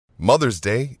Mother's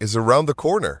Day is around the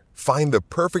corner. Find the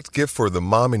perfect gift for the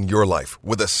mom in your life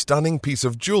with a stunning piece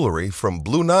of jewelry from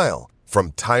Blue Nile.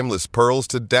 From timeless pearls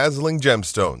to dazzling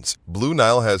gemstones, Blue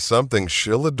Nile has something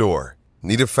she'll adore.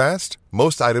 Need it fast?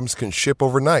 Most items can ship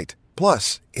overnight.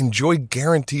 Plus, enjoy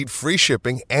guaranteed free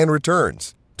shipping and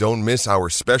returns. Don't miss our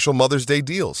special Mother's Day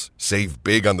deals. Save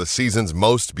big on the season's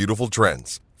most beautiful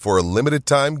trends. For a limited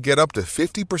time, get up to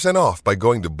 50% off by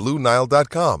going to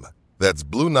BlueNile.com. That's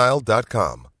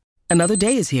BlueNile.com. Another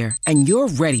day is here, and you're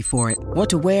ready for it. What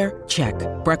to wear? Check.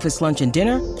 Breakfast, lunch, and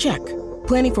dinner? Check.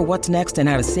 Planning for what's next and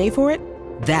how to save for it?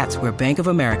 That's where Bank of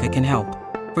America can help.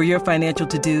 For your financial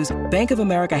to-dos, Bank of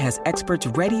America has experts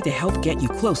ready to help get you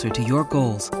closer to your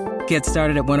goals. Get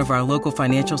started at one of our local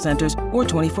financial centers or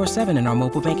 24/7 in our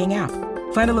mobile banking app.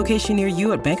 Find a location near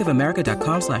you at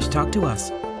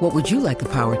bankofamerica.com/talktous. What would you like the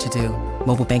power to do?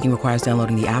 Mobile banking requires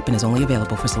downloading the app and is only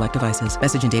available for select devices.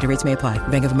 Message and data rates may apply.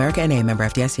 Bank of America N.A., member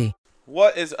FDIC.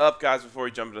 What is up, guys? Before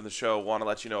we jump into the show, want to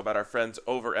let you know about our friends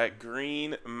over at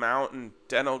Green Mountain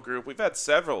Dental Group. We've had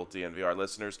several DNVR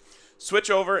listeners switch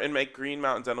over and make Green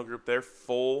Mountain Dental Group their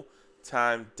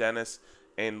full-time dentist.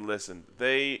 And listen,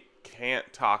 they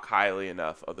can't talk highly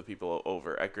enough of the people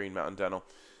over at Green Mountain Dental.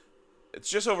 It's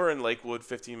just over in Lakewood,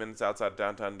 15 minutes outside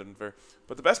downtown Denver.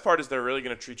 But the best part is they're really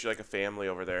going to treat you like a family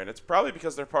over there. And it's probably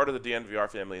because they're part of the DNVR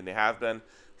family, and they have been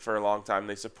for a long time.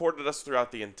 They supported us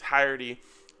throughout the entirety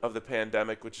of the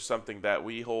pandemic, which is something that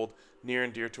we hold near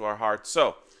and dear to our hearts.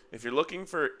 So if you're looking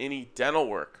for any dental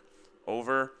work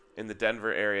over in the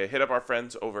Denver area, hit up our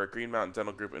friends over at Green Mountain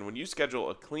Dental Group. And when you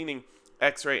schedule a cleaning,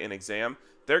 x-ray, and exam,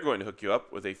 they're going to hook you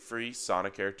up with a free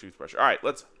Sonicare toothbrush. All right,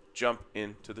 let's jump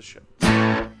into the show.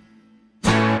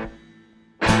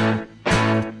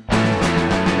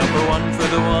 Number one for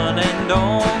the one and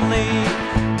only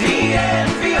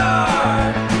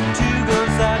DNVR. Two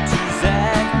goes out to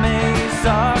Zach Mays,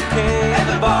 Arcade, and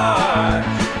the bar.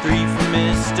 Three for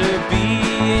Mr. B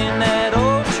in that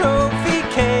old trophy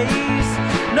case.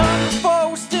 Number four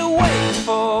we're still waiting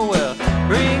for, well,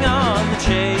 bring on the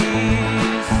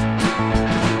chase.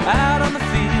 Out on the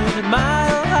field at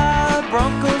Mile High,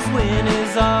 Broncos win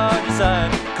is our desire.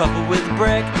 Coupled with a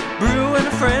break, brew and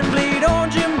a friend, bleed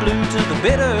orange and blue to the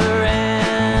bitter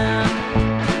end.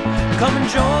 Come and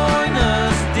join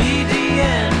us,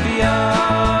 DNVR.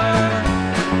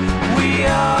 We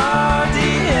are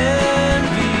DNVR.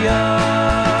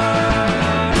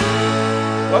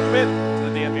 Welcome in to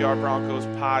the DNVR Broncos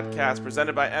podcast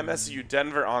presented by MSU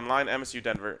Denver Online,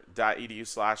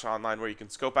 msudenver.edu/online, where you can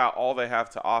scope out all they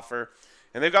have to offer.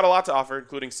 And they've got a lot to offer,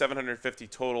 including 750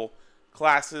 total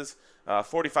classes,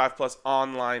 45 plus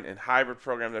online and hybrid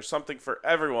program. There's something for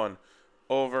everyone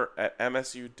over at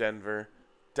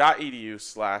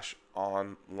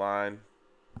msudenver.edu/online.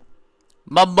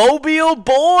 My Mobile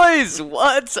boys,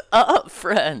 what's up,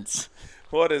 friends?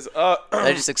 What is up? Did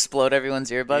I just explode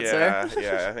everyone's earbuds there?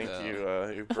 Yeah, I think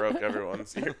you broke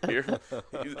everyone's ear.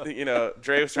 You know,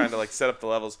 Dre was trying to set up the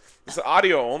levels. It's an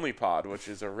audio only pod, which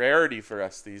is a rarity for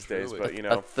us these days. But you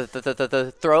know,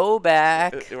 the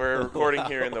throwback. We're recording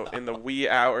here in the wee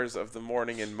hours of the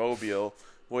morning in Mobile,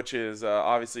 which is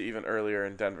obviously even earlier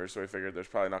in Denver. So we figured there's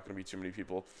probably not going to be too many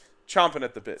people chomping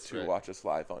at the bit to watch us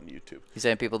live on YouTube. You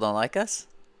saying people don't like us?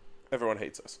 Everyone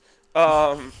hates us.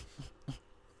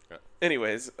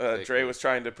 Anyways, Dre was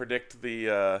trying to predict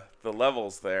the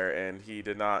levels there, and he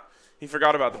did not. He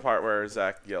forgot about the part where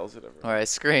Zach yells at everyone. All right,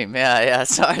 scream. Yeah.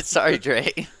 Sorry,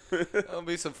 Dre. That'll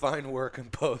be some fine work in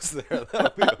post there.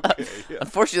 That'll be okay. Yeah.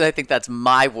 Unfortunately, I think that's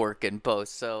my work in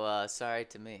post, so sorry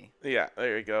to me. Yeah,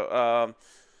 there you go.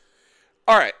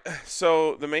 All right,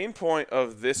 so the main point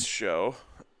of this show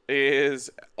is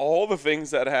all the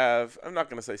things that have, I'm not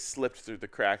going to say slipped through the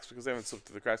cracks because they haven't slipped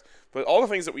through the cracks, but all the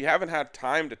things that we haven't had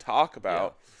time to talk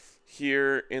about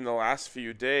here in the last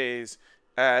few days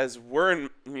as we're in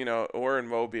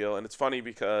Mobile. And it's funny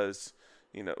because,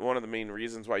 one of the main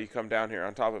reasons why you come down here,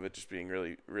 on top of it just being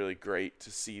really, really great to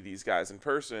see these guys in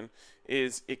person,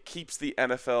 is it keeps the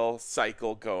NFL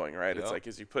cycle going, right? Yep. It's like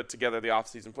as you put together the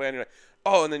offseason plan, you're like,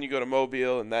 oh, and then you go to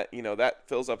Mobile and that, that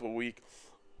fills up a week.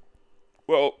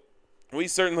 Well, we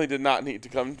certainly did not need to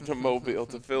come to Mobile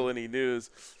to fill any news.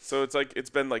 So it's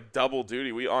been double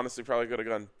duty. We honestly probably could have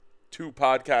done 2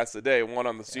 podcasts a day, one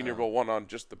on the Senior Bowl, one on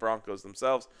just the Broncos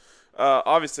themselves.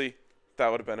 Obviously, that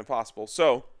would have been impossible.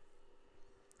 So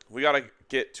we got to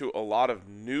get to a lot of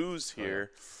news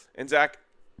here. And, Zach,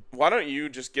 why don't you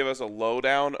just give us a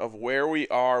lowdown of where we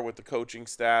are with the coaching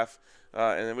staff,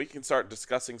 and then we can start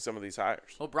discussing some of these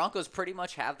hires. Well, Broncos pretty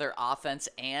much have their offense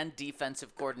and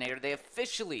defensive coordinator. They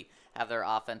officially have their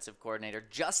offensive coordinator.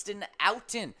 Justin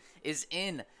Outen is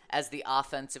in as the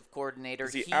offensive coordinator.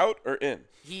 Is he out or in?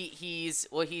 He's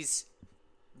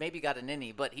maybe got an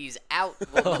innie, but he's out.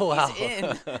 Well, no, Wow. he's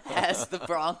in as the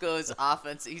Broncos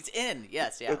offense. He's in.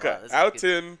 Yes, yeah. Okay, Wow, out's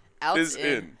in is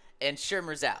in. And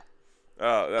Schirmer's out.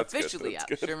 Oh, that's Officially good. out.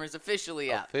 That's good. Schirmer's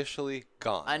officially out. Officially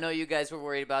gone. I know you guys were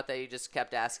worried about that. You just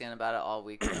kept asking about it all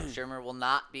week. Schirmer will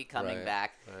not be coming Right,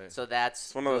 back. right. So that's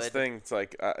It's one of those good. things.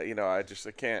 Like I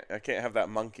can't have that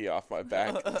monkey off my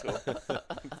back until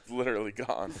it's literally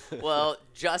gone. Well,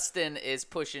 Justin is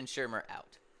pushing Schirmer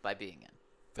out by being in.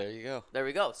 There you go. There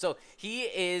we go. So he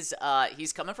is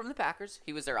he's coming from the Packers.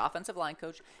 He was their offensive line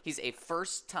coach. He's a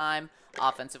first-time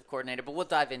offensive coordinator, but we'll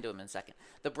dive into him in a second.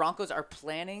 The Broncos are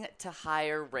planning to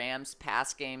hire Rams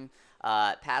pass game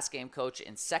coach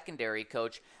and secondary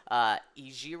coach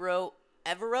Evero.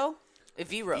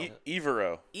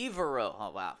 Evero.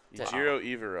 Oh, wow. Ejiro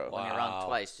Evero. When you're wrong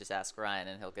twice, just ask Ryan,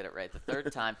 and he'll get it right the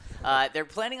third time. They're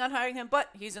planning on hiring him, but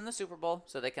he's in the Super Bowl,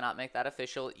 so they cannot make that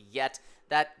official yet.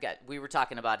 We were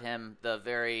talking about him the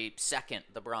very second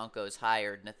the Broncos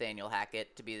hired Nathaniel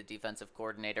Hackett to be the defensive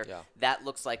coordinator. Yeah. That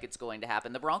looks like it's going to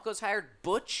happen. The Broncos hired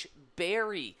Butch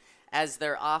Barry as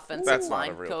their offensive That's not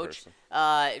line a real coach. person.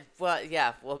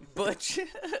 Butch.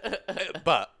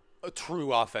 But a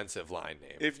true offensive line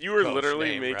name. If you were Coach literally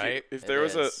name, making, right? if there It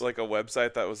was is. a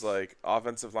website that was like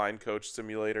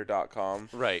offensivelinecoachsimulator.com,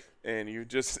 Right. and you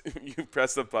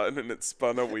press a button and it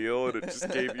spun a wheel and it just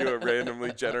gave you a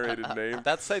randomly generated name.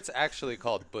 That site's actually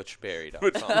called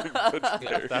butchberry.com. Butch-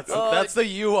 That's the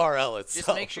URL itself.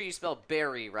 Just make sure you spell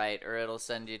Barry right, or it'll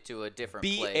send you to a different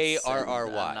place. Barry. and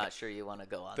I'm not sure you want to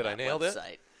go on Did I that nail it?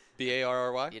 website.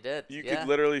 Barry? You did. You yeah. could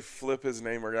literally flip his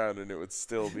name around and it would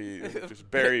still be just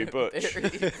Barry Butch.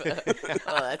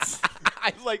 That's.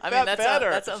 I like I mean, that that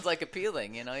better. sounds like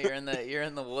appealing. You know, you're in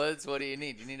the woods. What do you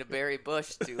need? You need a Barry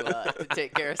Bush to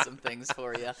take care of some things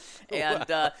for you. And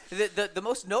the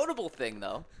most notable thing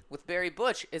though with Barry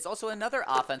Bush is also another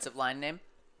offensive line name,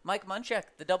 Mike Munchak,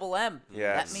 the double M.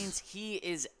 Yes. That means he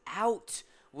is out,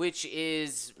 which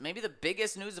is maybe the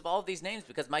biggest news of all of these names,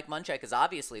 because Mike Munchak is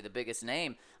obviously the biggest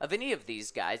name of any of these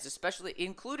guys, especially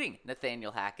including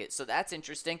Nathaniel Hackett. So that's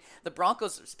interesting. The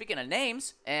Broncos, speaking of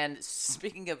names, and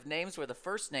speaking of names where the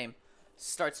first name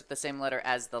starts with the same letter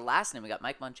as the last name, we got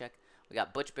Mike Munchak. We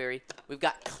got Butch Barry. We've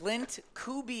got Clint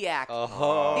Kubiak.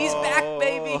 Oh. He's back,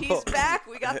 baby. He's back.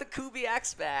 We got the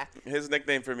Kubiaks back. His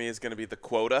nickname for me is going to be the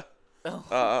Quota.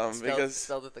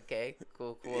 Spelled with a K.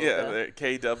 Cool. Yeah,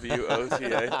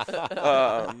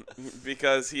 KWOTA.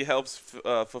 Because he helps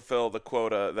fulfill the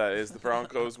quota that is the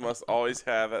Broncos must always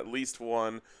have at least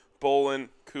one Bolin,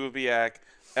 Kubiak,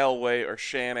 Elway, or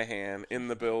Shanahan in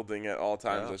the building at all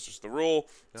times. That's just the rule.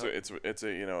 So it's a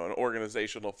an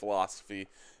organizational philosophy,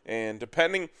 and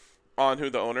depending on who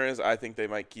the owner is, I think they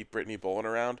might keep Brittany Bolin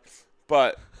around,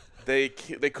 but they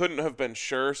couldn't have been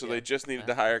sure, so they just needed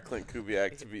to hire Clint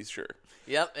Kubiak to be sure.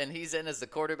 Yep, and he's in as the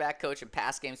quarterback coach and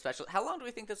pass game specialist. How long do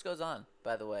we think this goes on,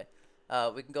 by the way?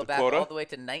 We can go back quota? all the way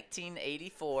to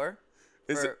 1984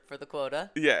 for the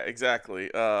quota. Yeah, exactly.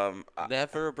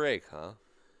 Never a break, huh?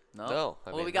 No. I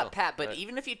Well, mean, we got no. Pat, but Right.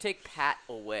 even if you take Pat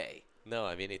away. No,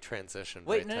 I mean, he transitioned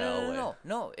Wait, right no, to no, no, Elway. no,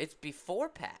 no. It's before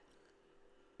Pat.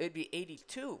 It'd be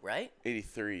 82, right?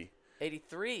 83.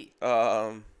 83.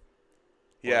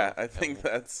 Yeah, I think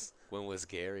that's. When was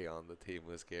Gary on the team?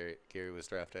 Was Gary was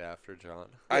drafted after John?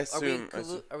 I Are assume.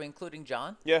 we including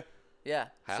John? Yeah. Yeah.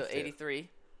 Have So to. 83.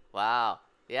 Wow.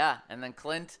 Yeah, and then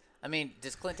Clint. I mean,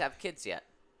 does Clint have kids yet?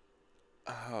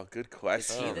 Oh, good Is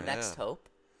question. he the next hope?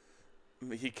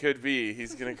 He could be.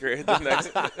 He's gonna create the next,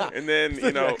 and then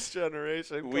Next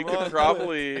generation. we Come could on.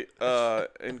 probably,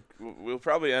 and we'll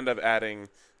probably end up adding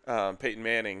Peyton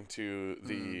Manning to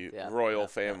the yeah, royal yeah,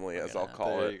 family, as I'll yeah.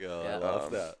 call There it. you go. Yeah. I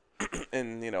love that.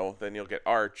 And then you'll get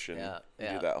Arch and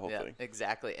do that whole thing.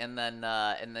 Exactly. And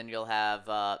then you'll have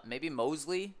maybe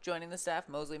Mosley joining the staff,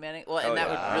 Mosley Manning. Well, and Oh, that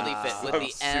yeah. would really fit with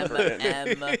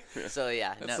the Super So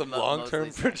yeah, That's some long-term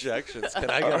Mosley's- projections.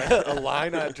 Can I get a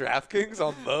line on DraftKings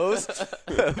on Moe's?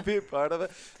 That would be a part of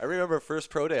it. I remember first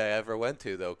pro day I ever went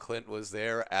to, though. Clint was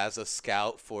there as a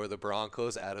scout for the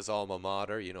Broncos at his alma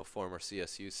mater, former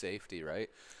CSU safety, right?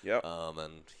 Yep.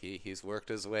 And he's worked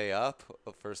his way up,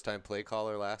 a first-time play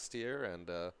caller last year, and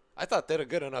I thought did a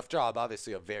good enough job.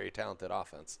 Obviously a very talented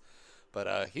offense.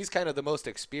 But he's kind of the most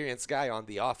experienced guy on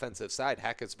the offensive side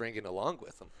Hackett's bringing along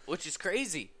with him. Which is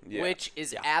crazy. Yeah. Which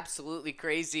is absolutely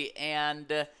crazy,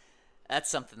 and that's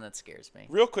something that scares me.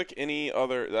 Real quick, any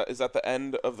other? Is that the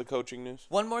end of the coaching news?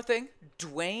 One more thing.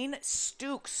 Dwayne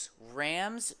Stukes,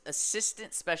 Rams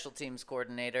assistant special teams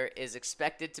coordinator, is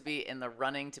expected to be in the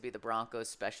running to be the Broncos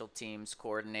special teams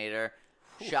coordinator.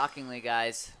 Shockingly,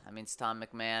 guys, that means Tom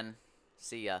McMahon.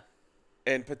 See ya.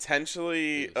 And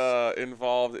potentially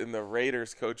involved in the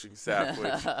Raiders coaching staff,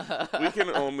 which we can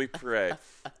only pray.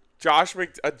 Josh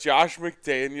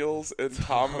McDaniels and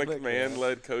Tom McMahon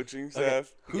led coaching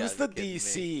staff. Who's the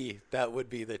DC that would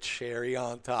be the cherry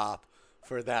on top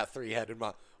for that three-headed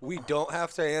monster? We don't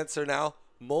have to answer now.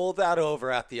 Mull that over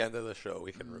at the end of the show.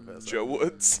 We can revisit. Joe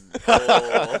Woods.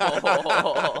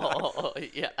 Oh,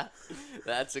 yeah.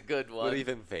 That's a good one. Would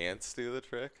even Vance do the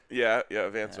trick? Yeah,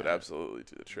 Vance would absolutely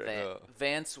do the trick.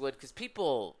 Vance would, because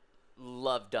people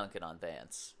love dunking on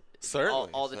Vance.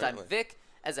 Certainly. All the time. Vic,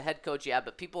 as a head coach,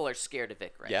 but people are scared of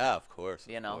Vic right now. Yeah, of course.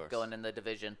 Going in the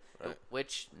division. Right.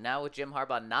 Which, now with Jim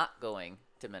Harbaugh not going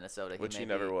to Minnesota. He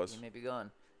never was. He may be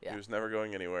going. Yeah. He was never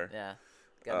going anywhere. Yeah.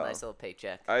 Got a nice little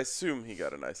paycheck. I assume he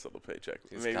got a nice little paycheck.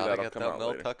 He's Maybe gotta that'll get come that out Mel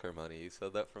later. Tucker money. You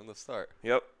said that from the start.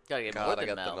 Yep. Gotta get more Gotta than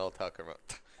get Mel. the Mel Tucker money.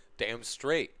 Damn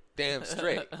straight.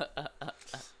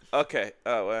 Okay.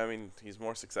 Well, I mean, he's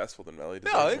more successful than Mel. He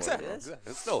deserves No, more exactly. than Mel.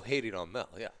 There's no hating on Mel.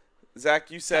 Yeah. Zach,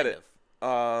 you said Kind it.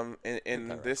 of.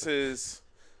 And this is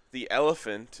the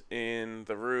elephant in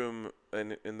the room,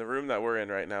 in the room that we're in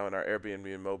right now in our Airbnb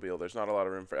in Mobile. There's not a lot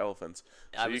of room for elephants,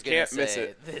 so you can't miss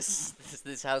it.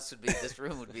 This house would be, this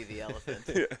room would be the elephant.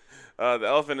 The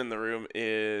elephant in the room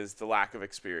is the lack of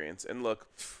experience. And look,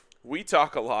 we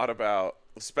talk a lot about,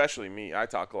 especially me, I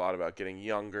talk a lot about getting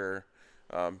younger,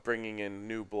 bringing in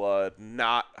new blood,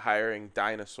 not hiring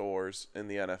dinosaurs in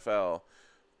the NFL.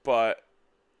 But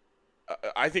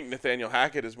I think Nathaniel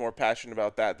Hackett is more passionate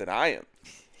about that than I am.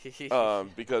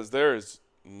 Because there is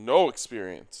no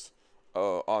experience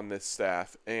on this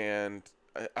staff. And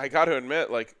I got to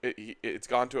admit, like, it's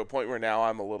gone to a point where now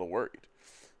I'm a little worried.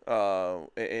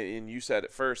 And you said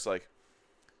it first, like,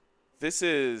 this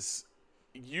is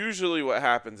usually what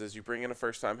happens is you bring in a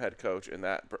first-time head coach, and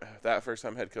that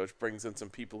first-time head coach brings in some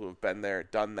people who have been there,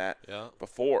 done that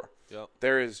before. Yep.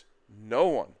 There is no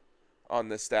one on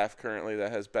this staff currently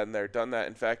that has been there, done that.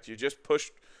 In fact, you just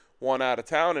pushed one out of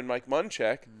town in Mike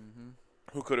Munchak,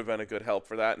 who could have been a good help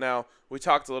for that. Now, we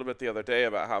talked a little bit the other day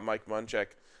about how Mike Munchak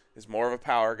is more of a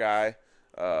power guy.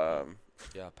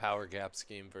 Power gap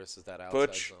scheme versus that outside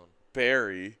Butch zone.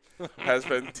 Barry has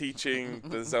been teaching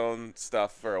the zone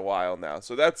stuff for a while now.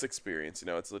 So that's experience.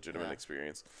 It's legitimate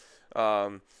experience.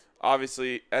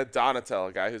 Obviously, Ed Donatel,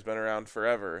 a guy who's been around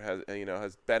forever,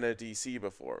 has been a DC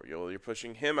before. You're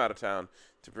pushing him out of town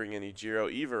to bring in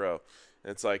Ejiro Evero.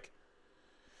 And it's like,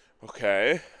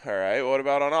 okay, all right, what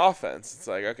about on offense? It's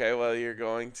like, okay, well, you're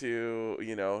going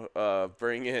to,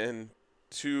 bring in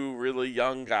two really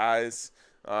young guys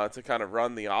to kind of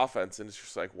run the offense. And it's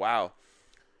just like, wow,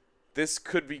 this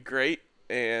could be great.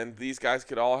 And these guys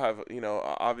could all have,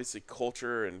 obviously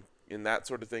culture and that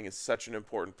sort of thing is such an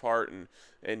important part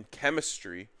and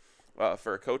chemistry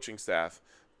for a coaching staff.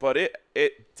 But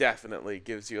it definitely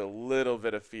gives you a little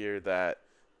bit of fear that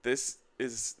this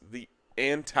is the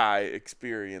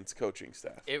anti-experienced coaching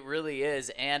staff. It really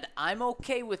is, and I'm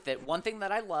okay with it. One thing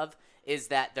that I love is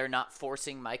that they're not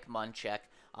forcing Mike Munchak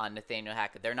on Nathaniel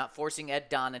Hackett. They're not forcing Ed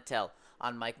Donatel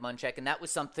on Mike Munchak, and that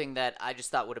was something that I just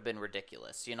thought would have been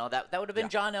ridiculous. That would have been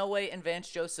John Elway and Vance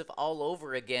Joseph all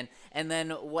over again, and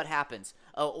then what happens?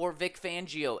 Or Vic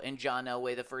Fangio and John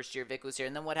Elway the first year Vic was here,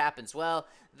 and then what happens? Well,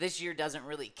 this year doesn't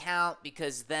really count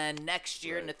because then next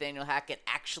year Nathaniel Hackett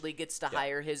actually gets to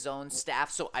hire his own staff.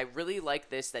 So I really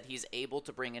like this, that he's able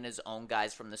to bring in his own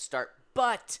guys from the start.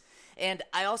 But, and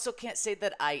I also can't say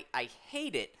that I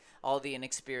hate it, all the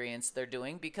inexperience they're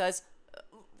doing, because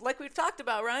like we've talked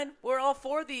about, Ryan, we're all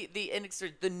for the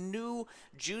new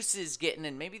juices getting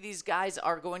in. Maybe these guys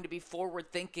are going to be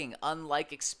forward-thinking,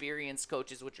 unlike experienced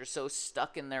coaches, which are so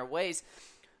stuck in their ways.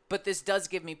 But this does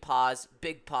give me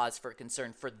big pause for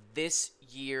concern for this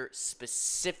year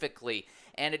specifically.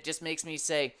 And it just makes me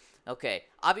say, okay,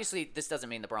 obviously this doesn't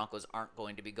mean the Broncos aren't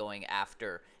going to be going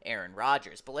after Aaron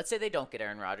Rodgers. But let's say they don't get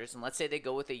Aaron Rodgers, and let's say they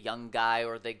go with a young guy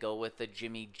or they go with a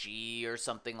Jimmy G or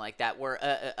something like that, where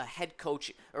a head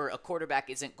coach or a quarterback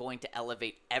isn't going to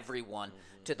elevate everyone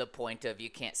to the point of you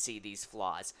can't see these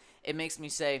flaws. It makes me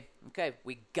say, okay,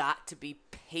 we got to be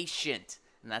patient.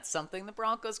 And that's something the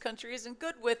Broncos country isn't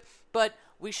good with, but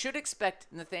we should expect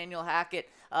Nathaniel Hackett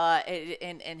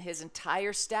and his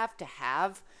entire staff to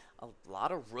have a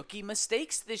lot of rookie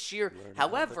mistakes this year.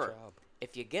 However,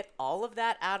 if you get all of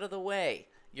that out of the way,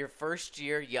 your first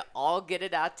year, you all get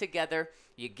it out together,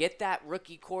 you get that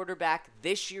rookie quarterback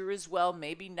this year as well,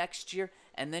 maybe next year,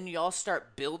 and then you all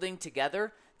start building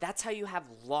together, that's how you have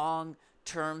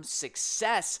long-term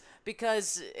success.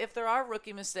 Because if there are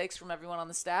rookie mistakes from everyone on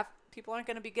the staff, people aren't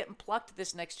going to be getting plucked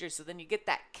this next year. So then you get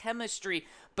that chemistry,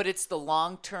 but it's the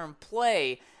long-term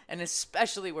play. And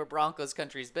especially where Broncos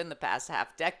country's been the past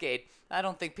half decade, I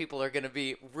don't think people are going to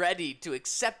be ready to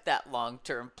accept that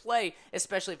long-term play,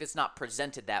 especially if it's not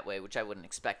presented that way, which I wouldn't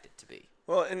expect it to be.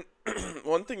 Well, and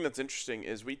one thing that's interesting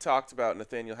is we talked about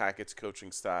Nathaniel Hackett's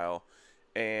coaching style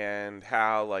and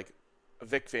how, like,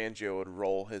 Vic Fangio would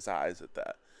roll his eyes at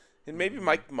that. And maybe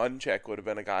Mike Munchak would have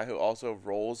been a guy who also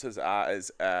rolls his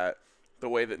eyes at the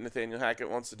way that Nathaniel Hackett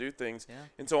wants to do things. Yeah.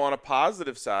 And so on a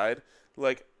positive side,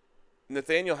 like,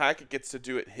 Nathaniel Hackett gets to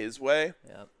do it his way.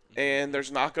 Yep. And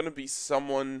there's not going to be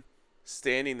someone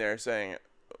standing there saying,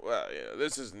 well,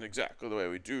 this isn't exactly the way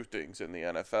we do things in the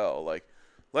NFL. Like,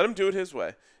 let him do it his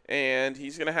way. And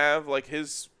he's going to have, like,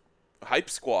 his hype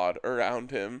squad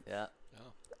around him. Yeah.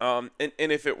 And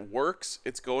if it works,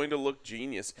 it's going to look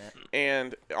genius. Yeah.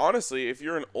 And honestly, if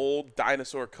you're an old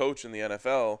dinosaur coach in the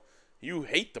NFL, you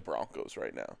hate the Broncos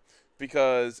right now.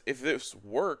 Because if this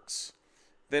works,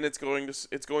 then it's going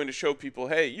to show people,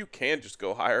 hey, you can just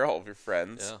go hire all of your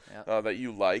friends that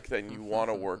you like, that you want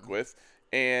to work with.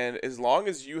 And as long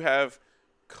as you have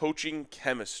coaching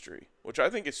chemistry, which I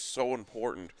think is so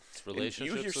important. It's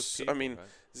relationships with people, I mean, right?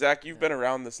 Zach, you've been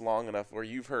around this long enough where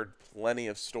you've heard plenty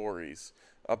of stories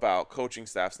about coaching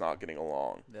staffs not getting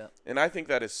along. Yeah. And I think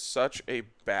that is such a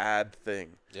bad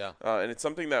thing. Yeah. And it's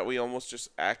something that we almost just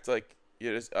act like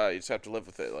you just have to live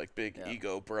with it. Like big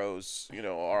ego bros,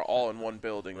 are all in one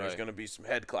building. There's going to be some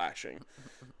head clashing.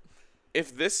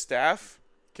 If this staff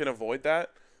can avoid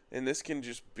that, and this can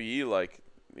just be like,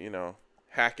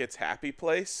 Hackett's happy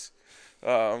place,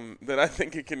 then I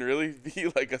think it can really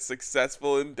be like a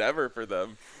successful endeavor for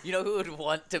them. You know who would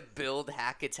want to build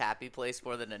Hackett's happy place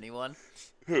more than anyone?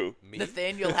 Who? Me?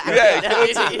 Nathaniel Hackett.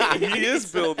 Yeah, he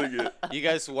is building it. You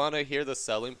guys want to hear the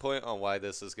selling point on why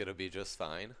this is going to be just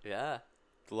fine? Yeah.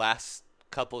 The last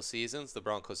couple seasons, the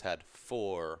Broncos had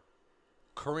 4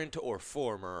 current or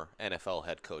former NFL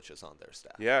head coaches on their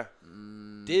staff. Yeah.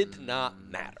 Did not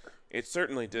matter. It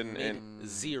certainly didn't. Made And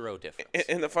zero difference.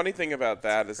 And the funny thing about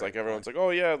that is, like, everyone's like,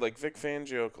 oh, yeah, like, Vic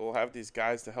Fangio will have these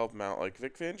guys to help him out. Like,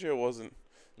 Vic Fangio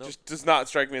just does not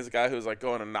strike me as a guy who's, like,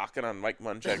 going and knocking on Mike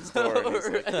Munchak's door. And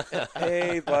he's like,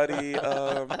 hey, buddy,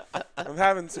 I'm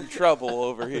having some trouble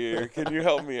over here. Can you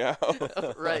help me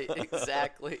out? Right,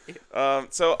 exactly.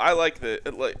 So I like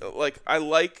that. I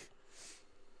like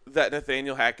that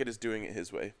Nathaniel Hackett is doing it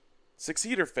his way.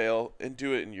 Succeed or fail, and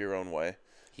do it in your own way.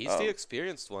 He's the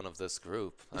experienced one of this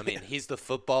group. I mean, he's the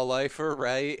football lifer,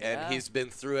 right? And he's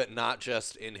been through it not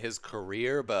just in his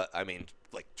career, but, I mean,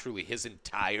 like, truly his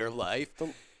entire life.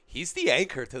 He's the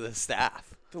anchor to the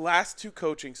staff. The last 2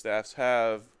 coaching staffs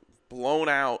have blown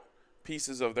out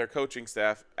pieces of their coaching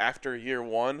staff after year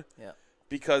 1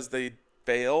 because they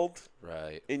failed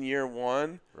in year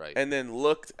 1 and then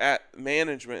looked at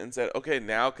management and said, okay,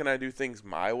 now can I do things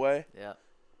my way? Yeah.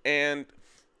 And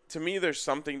to me, there's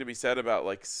something to be said about,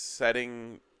 like,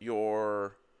 setting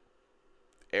your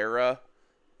era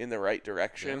in the right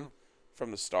direction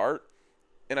from the start.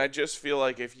 And I just feel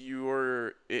like if you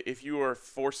are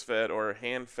force-fed or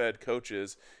hand-fed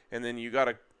coaches, and then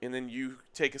you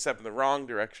take a step in the wrong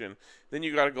direction, then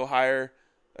you got to go hire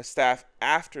a staff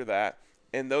after that.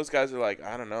 And those guys are like,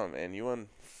 I don't know, man. You won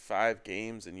 5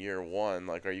 games in year 1.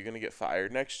 Like, are you going to get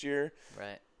fired next year?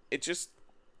 Right. It just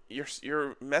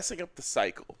you're messing up the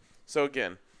cycle. So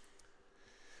again,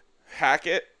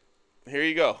 Hackett, here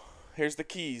you go. Here's the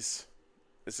keys.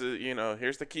 This is,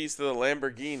 here's the keys to the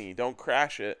Lamborghini. Don't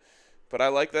crash it. But I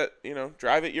like that,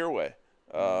 drive it your way.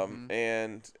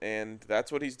 And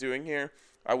that's what he's doing here.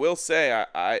 I will say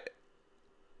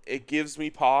it gives me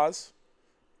pause,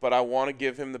 but I want to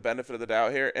give him the benefit of the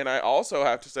doubt here. And I also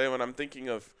have to say, when I'm thinking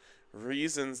of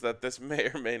reasons that this may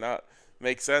or may not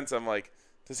make sense, I'm like,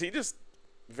 does he just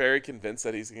very convinced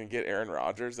that he's going to get Aaron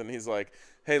Rodgers, and he's like,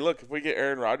 hey, look, if we get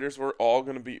Aaron Rodgers, we're all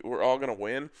going to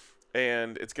win,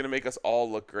 and it's going to make us all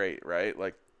look great, right?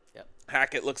 Like,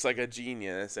 Hackett looks like a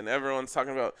genius, and everyone's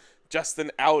talking about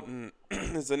Justin Outen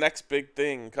is the next big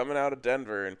thing coming out of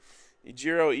Denver, and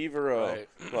Ejiro Evero,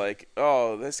 like,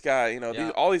 oh, this guy,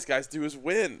 all these guys do is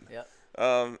win.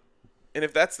 And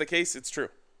if that's the case, it's true.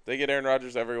 They get Aaron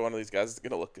Rodgers, every one of these guys is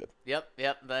going to look good.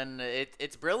 Yep. Then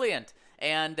it's brilliant.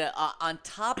 And on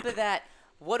top of that,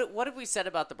 what have we said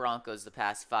about the Broncos the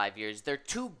past 5 years? They're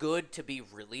too good to be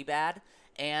really bad.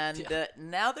 And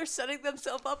now they're setting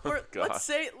themselves up for let's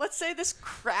say this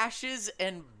crashes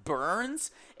and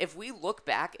burns. If we look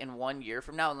back in 1 year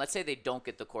from now, and let's say they don't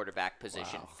get the quarterback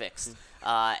position fixed,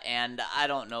 and I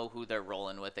don't know who they're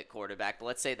rolling with at quarterback, but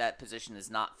let's say that position is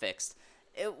not fixed.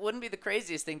 it wouldn't be the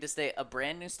craziest thing to say a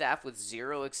brand new staff with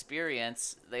zero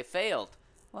experience, they failed.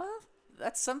 Well,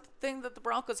 that's something that the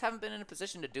Broncos haven't been in a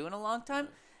position to do in a long time.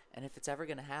 And if it's ever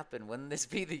going to happen, wouldn't this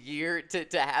be the year to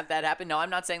have that happen? No, I'm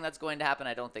not saying that's going to happen.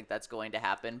 I don't think that's going to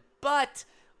happen. But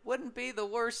wouldn't be the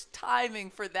worst timing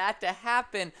for that to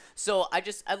happen. So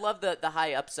I love the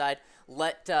high upside.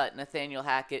 Let Nathaniel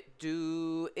Hackett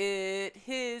do it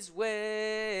his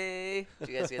way. Did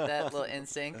you guys get that little in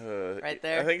sync right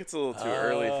there? I think it's a little too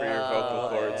early for your vocal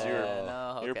cords.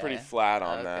 You're pretty flat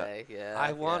on that. Yeah,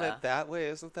 I Want It That Way.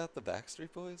 Isn't that the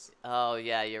Backstreet Boys? Oh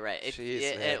yeah, you're right. I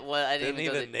didn't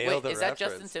even nail the Wait, is that reference.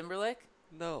 Justin Timberlake?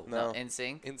 No. In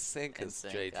sync. In Sync is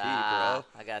JT, bro.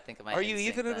 I gotta think of my. Are you NSYNC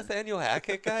even a then. Nathaniel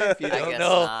Hackett guy? If you I don't guess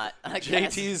know not.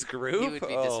 JT's group, You would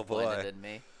be disappointed in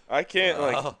me. I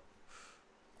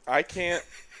can't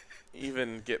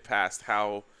even get past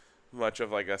how much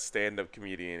of like a stand-up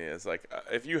comedian is. Like,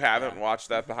 if you haven't watched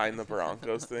that Behind the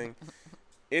Broncos thing,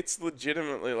 it's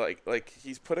legitimately like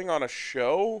he's putting on a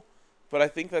show, but I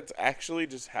think that's actually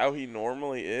just how he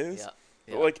normally is.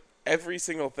 Yeah. But, like, every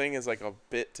single thing is like a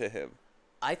bit to him.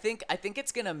 I think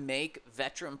it's gonna make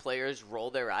veteran players roll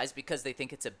their eyes because they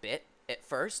think it's a bit at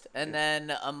first, and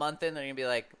then a month in, they're gonna be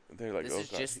like, "This is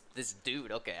just this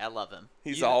dude." Okay, I love him.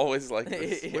 He's always like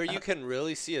this. Where you can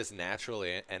really see his natural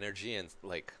energy and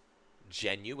like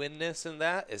genuineness in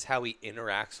that is how he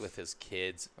interacts with his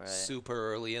kids super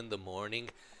early in the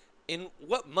morning. In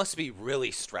what must be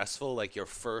really stressful, like your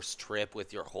first trip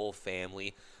with your whole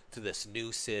family to this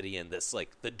new city and this like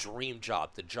the dream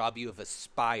job, the job you have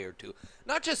aspired to.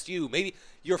 Not just you, maybe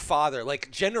your father, like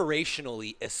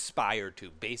generationally aspired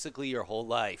to, basically your whole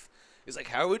life. He's like,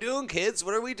 how are we doing, kids?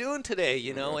 What are we doing today?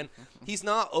 You know, and he's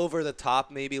not over the top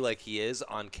maybe like he is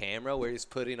on camera where he's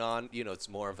putting on, you know, it's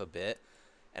more of a bit.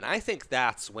 And I think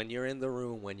that's when you're in the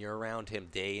room, when you're around him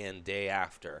day in, day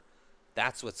after,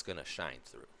 that's what's going to shine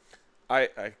through.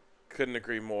 I couldn't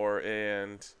agree more,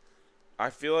 and I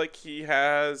feel like he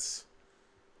has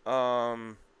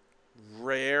rare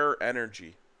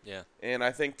energy. Yeah. And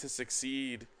I think to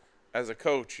succeed as a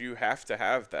coach, you have to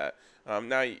have that.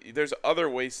 Now, there's other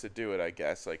ways to do it, I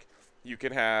guess. Like, you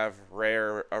can have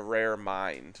a rare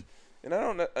mind. And I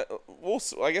don't know.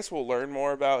 I guess we'll learn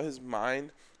more about his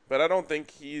mind, but I don't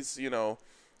think he's, you know,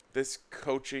 this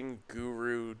coaching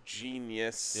guru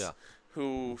genius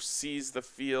who sees the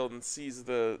field and sees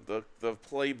the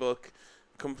playbook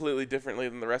completely differently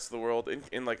than the rest of the world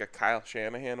in like a Kyle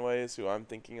Shanahan way is who I'm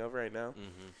thinking of right now.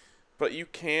 Mm-hmm. But you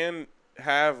can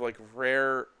have like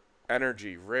rare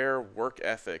energy, rare work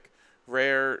ethic,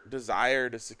 rare desire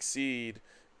to succeed.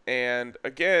 And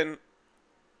again,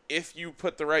 if you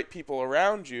put the right people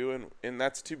around you, and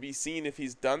that's to be seen if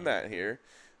he's done that here,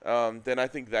 then I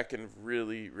think that can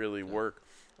really, really work.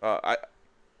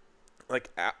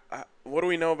 What do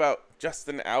we know about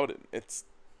Justin Ouden? It's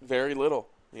very little,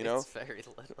 you know? It's very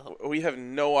little. We have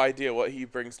no idea what he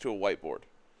brings to a whiteboard.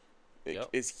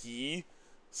 Is he,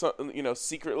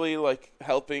 secretly like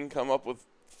helping come up with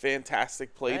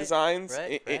fantastic play designs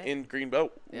in Greenbow?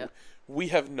 Yep. We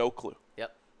have no clue.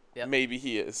 Yep. Maybe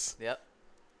he is. Yep.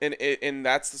 And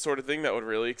that's the sort of thing that would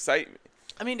really excite me.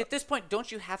 I mean, at this point,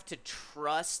 don't you have to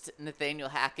trust Nathaniel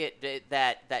Hackett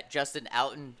that Justin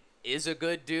Outen is a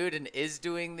good dude and is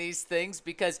doing these things,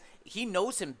 because he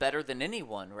knows him better than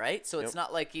anyone, right? So it's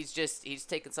not like he's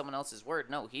taken someone else's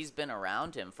word. No, he's been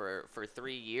around him for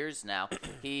 3 years now.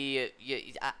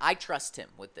 I trust him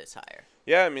with this hire.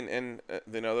 Yeah, I mean, and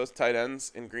those tight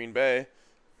ends in Green Bay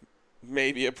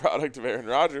may be a product of Aaron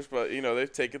Rodgers, but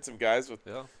they've taken some guys with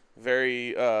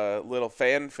very little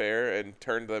fanfare and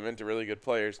turned them into really good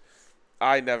players.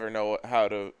 I never know how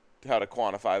to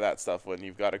quantify that stuff when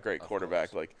you've got a great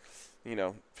quarterback. Like,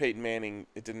 Peyton Manning,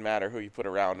 it didn't matter who you put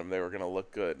around him, they were going to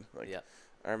look good.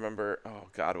 I remember, oh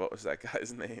God, what was that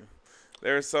guy's name?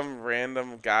 There was some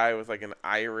random guy with like an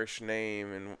Irish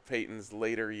name in Peyton's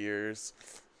later years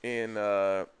in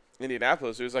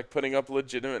Indianapolis who was like putting up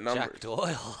legitimate numbers. Jack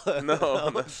Doyle.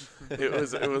 No. It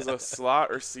was a slot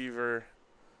receiver.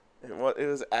 It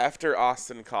was after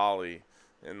Austin Collie.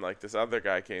 And, like, this other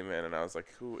guy came in, and I was like,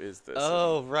 who is this?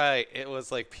 Oh, right. It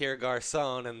was, like, Pierre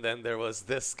Garçon, and then there was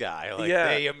this guy. Like,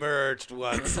 they emerged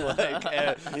once. Like,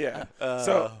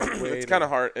 so it's kind of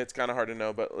hard. It's kind of hard to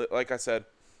know. But like I said,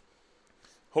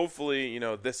 hopefully,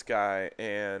 this guy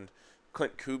and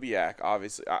Clint Kubiak,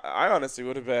 obviously. I honestly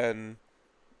would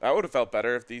have felt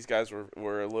better if these guys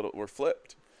were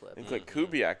flipped. And Clint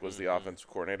Kubiak was the offensive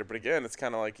coordinator. But again, it's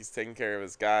kind of like he's taking care of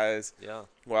his guys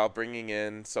while bringing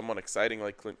in someone exciting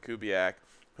like Clint Kubiak,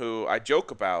 who I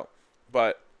joke about,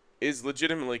 but is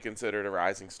legitimately considered a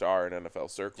rising star in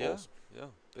NFL circles. Yeah,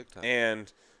 big time.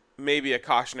 And maybe a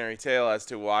cautionary tale as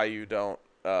to why you don't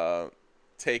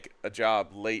take a job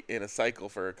late in a cycle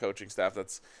for a coaching staff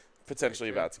that's potentially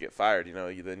about to get fired.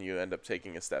 Then you end up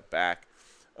taking a step back.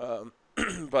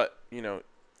 But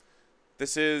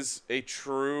this is a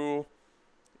true.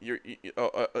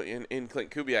 In Clint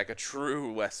Kubiak, a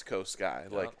true West Coast guy.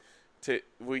 Yep.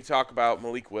 We talk about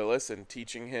Malik Willis and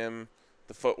teaching him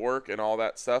the footwork and all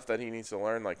that stuff that he needs to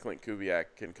learn. Like Clint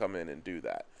Kubiak can come in and do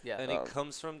that. Yeah, and he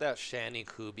comes from that Shanny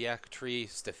Kubiak tree.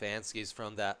 Stefanski's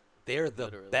from that. They're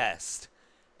the best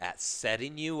at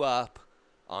setting you up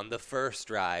on the first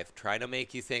drive, trying to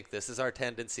make you think this is our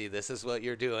tendency, this is what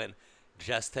you're doing,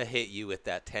 just to hit you with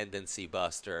that tendency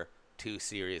buster 2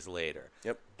 series later.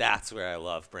 Yep. That's where I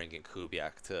love bringing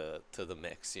Kubiak to the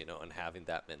mix, and having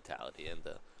that mentality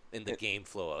in the game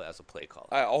flow as a play caller.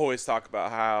 I always talk about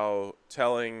how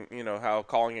how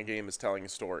calling a game is telling a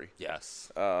story.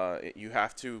 Yes. You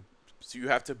have to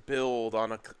build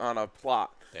on a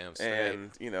plot. Damn straight.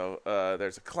 And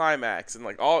there's a climax and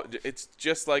it's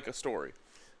just like a story.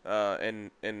 And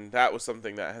that was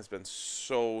something that has been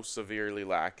so severely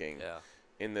lacking. Yeah.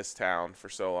 In this town for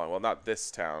so long. Well, not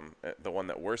this town, the one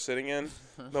that we're sitting in.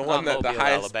 The one that Mobile, the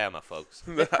highest Alabama, folks.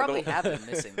 They probably have been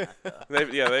missing that, though.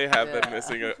 They have been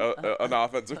missing an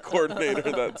offensive coordinator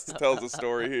that tells a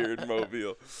story here in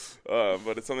Mobile.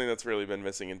 But it's something that's really been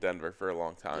missing in Denver for a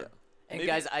long time. Yeah. And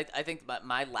guys, I think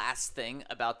my last thing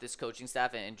about this coaching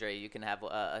staff, and Dre, you can have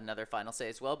another final say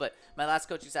as well, but my last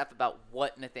coaching staff about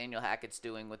what Nathaniel Hackett's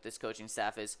doing with this coaching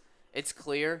staff is it's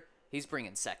clear he's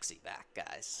bringing sexy back,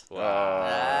 guys.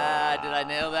 Wow. Did I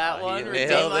nail that one? You Redeem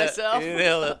nailed myself? You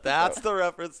nailed it. That's the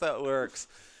reference that works.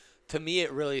 To me,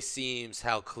 it really seems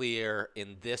how clear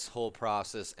in this whole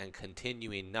process and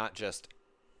continuing, not just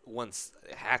once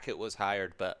Hackett was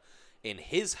hired, but in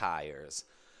his hires,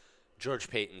 George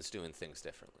Payton's doing things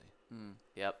differently.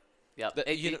 Yep.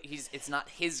 It's not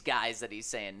his guys that he's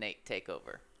saying, Nate, take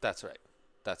over. That's right.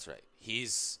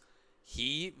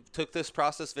 He took this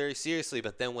process very seriously,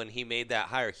 but then when he made that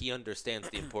hire, he understands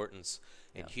the importance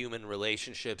in human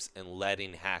relationships and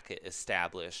letting Hackett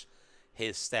establish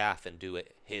his staff and do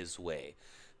it his way.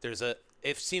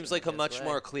 It seems like a much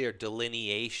more clear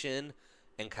delineation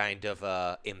and kind of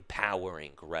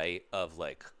empowering, right, of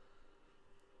like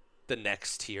the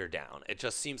next tier down. It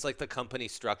just seems like the company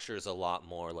structure is a lot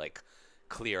more like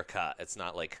clear cut. It's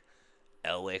not like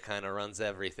LA kind of runs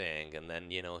everything, and then,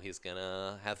 he's going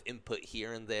to have input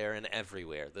here and there and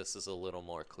everywhere. This is a little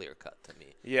more clear-cut to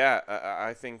me. Yeah,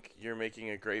 I think you're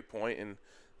making a great point, and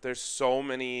there's so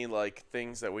many,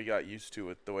 things that we got used to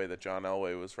with the way that John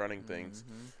Elway was running things.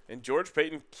 Mm-hmm. And George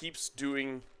Payton keeps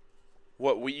doing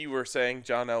what we were saying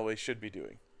John Elway should be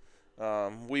doing.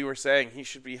 We were saying he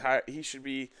should be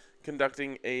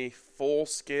conducting a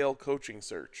full-scale coaching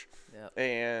search. Yep.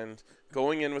 And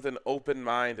going in with an open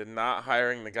mind and not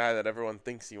hiring the guy that everyone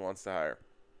thinks he wants to hire.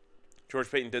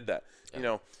 George Payton did that.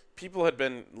 Yeah. People had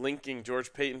been linking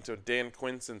George Payton to Dan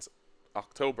Quinn since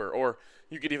October, or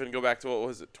you could even go back to,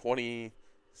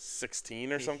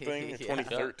 2016 or something,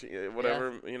 2013,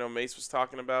 whatever, Mace was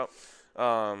talking about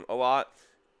a lot.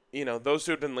 Those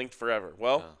two had been linked forever.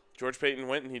 Well, George Payton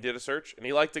went and he did a search, and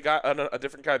he liked a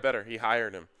different guy better. He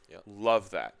hired him. Yep.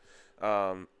 Love that.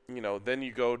 Then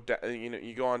you go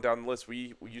on down the list.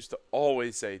 We used to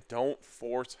always say, don't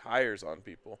force hires on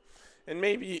people. And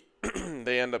maybe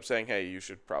they end up saying, hey, you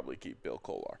should probably keep Bill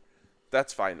Kolar.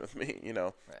 That's fine with me,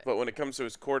 Right. But when it comes to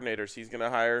his coordinators, he's going to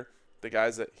hire the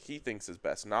guys that he thinks is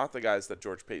best, not the guys that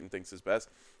George Payton thinks is best.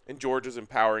 And George is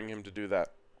empowering him to do that.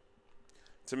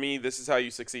 To me, this is how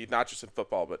you succeed, not just in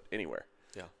football, but anywhere.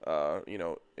 Yeah.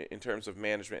 In terms of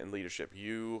management and leadership,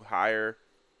 you hire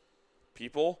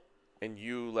people and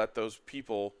you let those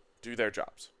people do their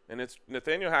jobs. And it's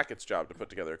Nathaniel Hackett's job to put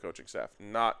together a coaching staff,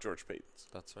 not George Payton's.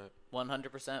 That's right.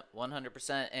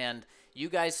 100%. And you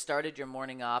guys started your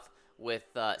morning off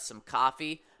with some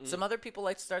coffee. Some other people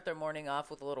like to start their morning off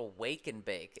with a little wake and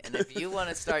bake. And if you want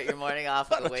to start your morning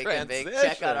off with a wake and bake,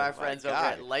 check out our friends over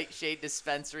at Lightshade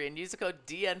Dispensary and use the code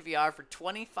DNVR for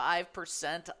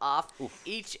 25% off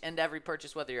each and every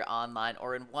purchase, whether you're online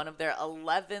or in one of their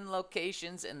 11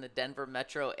 locations in the Denver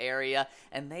metro area.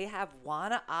 And they have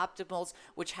Wana Optimals,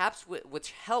 which helps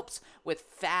with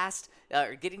fast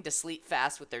getting to sleep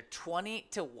fast with their 20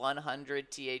 to 100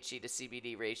 THC to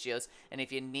CBD ratios. And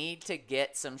if you need to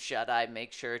get some shut-eye,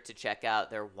 make sure to check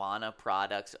out their Wana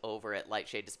products over at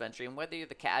Lightshade Dispensary. And whether you're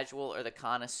the casual or the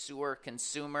connoisseur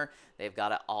consumer, they've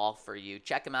got it all for you.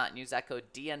 Check them out and use that code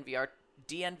DNVR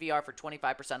for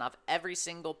 25% off every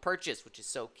single purchase, which is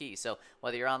so key. So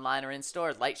whether you're online or in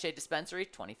store, Lightshade Dispensary,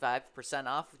 25%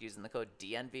 off using the code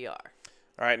DNVR. All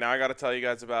right, now I got to tell you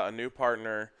guys about a new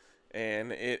partner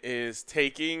and it is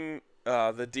taking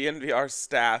the DNVR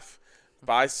staff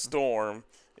by storm.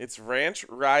 It's Ranch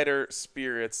Rider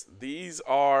Spirits. These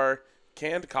are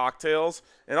canned cocktails,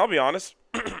 and I'll be honest,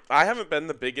 I haven't been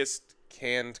the biggest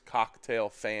canned cocktail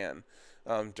fan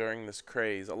during this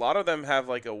craze. A lot of them have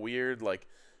like a weird like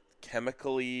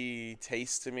chemically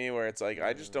taste to me where it's like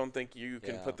I just don't think you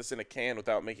can put this in a can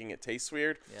without making it taste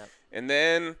weird. Yep. And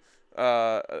then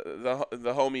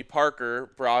the homie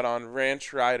Parker brought on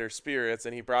Ranch Rider Spirits,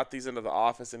 and he brought these into the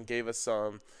office and gave us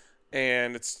some,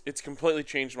 and it's completely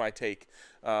changed my take.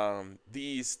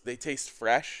 They taste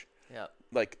fresh. Yep.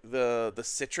 Like the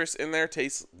citrus in there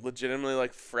tastes legitimately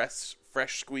like fresh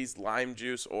squeezed lime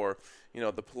juice, or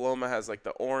the Paloma has like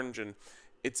the orange, and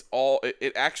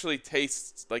it actually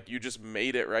tastes like you just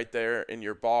made it right there in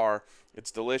your bar.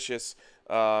 It's delicious.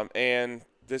 And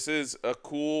this is a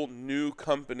cool new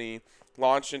company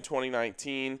launched in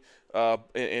 2019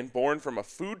 and born from a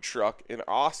food truck in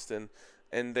Austin.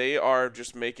 And they are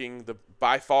just making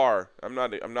by far, I'm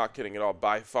not kidding at all,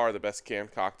 by far the best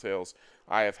canned cocktails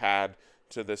I have had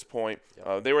to this point.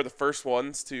 Yep. They were the first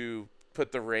ones to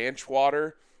put the ranch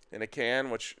water in a can,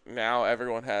 which now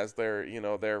everyone has their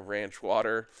ranch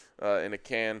water in a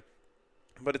can.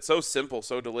 But it's so simple,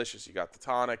 so delicious. You got the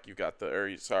tonic, you've got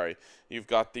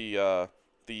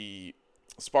the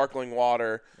sparkling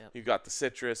water, Yep. you've got the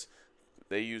citrus.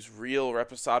 They use real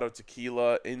Reposado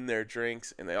tequila in their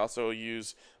drinks, and they also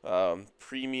use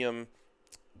premium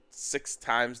 6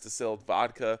 times distilled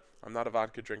vodka. I'm not a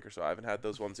vodka drinker, so I haven't had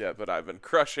those ones yet, but I've been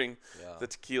crushing the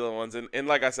tequila ones. And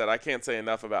like I said, I can't say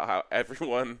enough about how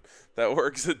everyone that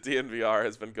works at DNVR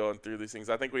has been going through these things.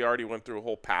 I think we already went through a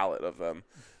whole pallet of them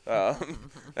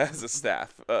as a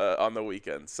staff on the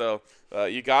weekend. So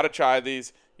you got to try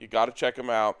these. You got to check them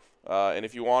out. And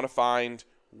if you want to find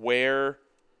where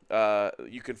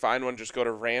you can find one, just go to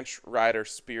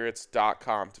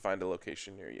ranchriderspirits.com to find a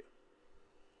location near you.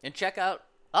 And check out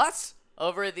us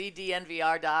over at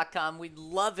thednvr.com. We'd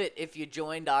love it if you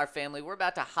joined our family. We're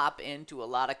about to hop into a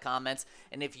lot of comments,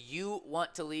 and if you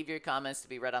want to leave your comments to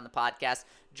be read on the podcast,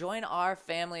 join our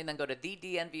family and then go to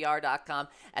thednvr.com.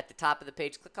 At the top of the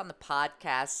page, click on the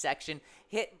podcast section,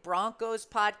 hit Broncos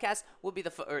podcast,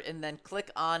 and then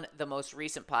click on the most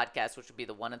recent podcast, which will be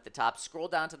the one at the top. Scroll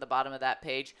down to the bottom of that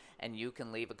page, and you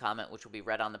can leave a comment, which will be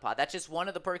read on the pod. That's just one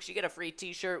of the perks. You get a free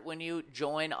t-shirt when you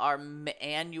join our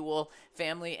annual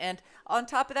family, and on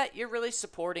top of that, you're really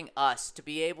supporting us to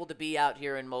be able to be out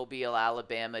here in Mobile,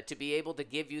 Alabama, to be able to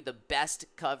give you the best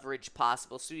coverage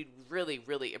possible. So we'd really,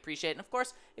 really appreciate it. And of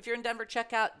course, if you're in Denver,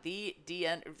 check out the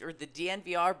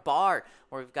DNVR bar,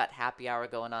 where we've got happy hour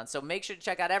going on. So make sure to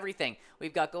check out everything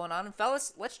we've got going on. And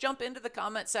fellas, let's jump into the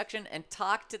comment section and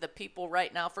talk to the people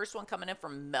right now. First one coming in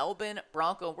from Melbourne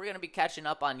Bronco. We're going to be catching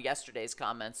up on yesterday's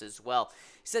comments as well.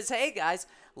 He says, "Hey guys,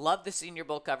 love the Senior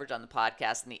Bowl coverage on the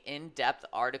podcast and the in-depth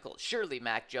article. Surely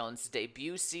Mac Jones'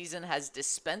 debut season has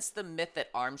dispensed the myth that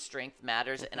arm strength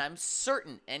matters, and I'm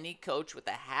certain any coach with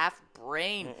a half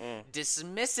brain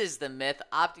dismisses the myth,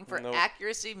 opting for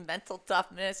accuracy, mental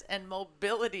toughness, and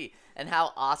mobility. And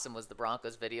how awesome was the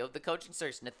Broncos video of the coaching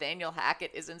search? Nathaniel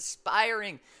Hackett is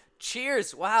inspiring.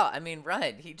 Cheers." Wow. I mean,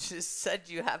 Ryan, he just said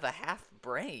you have a half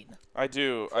brain. I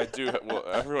do. Well,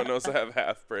 everyone knows I have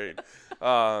half brain.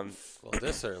 Well,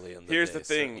 this early in the Here's day, the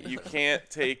thing. You can't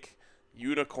take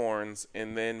unicorns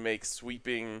and then make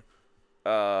sweeping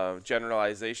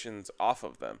generalizations off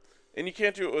of them. And you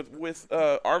can't do it with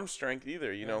arm strength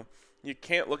either. You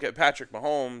can't look at Patrick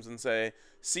Mahomes and say,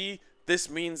 see, this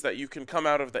means that you can come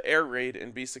out of the air raid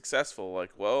and be successful.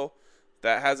 Like, well,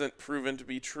 that hasn't proven to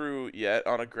be true yet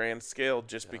on a grand scale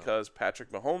just because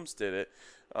Patrick Mahomes did it.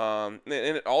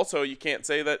 And also, you can't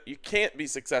say that you can't be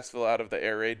successful out of the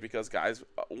air raid because guys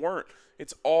weren't.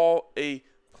 It's all a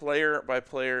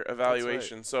player-by-player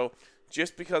evaluation. Right. So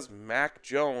just because Mac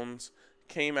Jones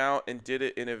came out and did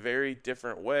it in a very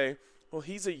different way, well,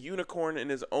 he's a unicorn in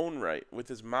his own right with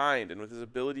his mind and with his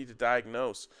ability to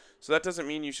diagnose. So that doesn't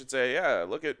mean you should say, yeah,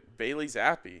 look at Bailey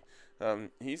Zappi.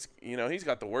 He's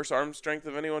got the worst arm strength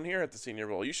of anyone here at the Senior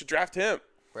Bowl. You should draft him.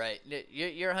 Right.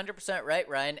 You're 100% right,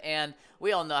 Ryan. And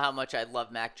we all know how much I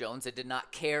love Mac Jones. I did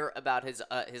not care about his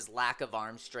lack of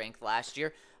arm strength last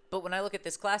year. But when I look at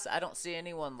this class, I don't see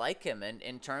anyone like him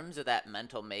in terms of that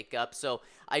mental makeup. So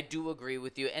I do agree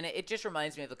with you. And it just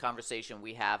reminds me of the conversation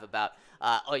we have about,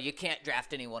 you can't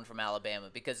draft anyone from Alabama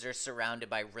because they're surrounded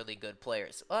by really good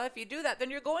players. Well, if you do that,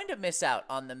 then you're going to miss out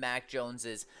on the Mac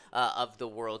Joneses of the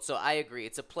world. So I agree.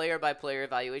 It's a player-by-player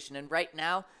evaluation. And right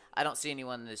now, I don't see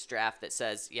anyone in this draft that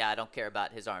says, yeah, I don't care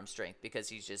about his arm strength because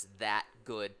he's just that good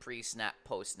good pre-snap,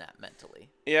 post-snap mentally.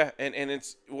 Yeah, and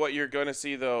it's what you're going to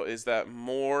see, though, is that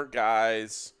more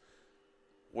guys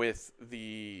with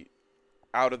the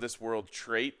out-of-this-world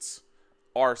traits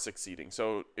are succeeding.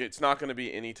 So it's not going to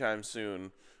be anytime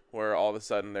soon where all of a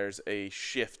sudden there's a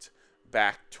shift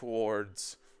back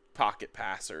towards pocket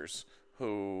passers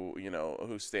who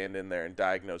stand in there and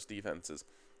diagnose defenses.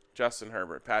 Justin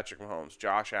Herbert, Patrick Mahomes,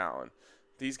 Josh Allen.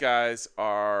 These guys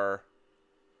are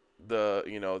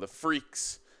the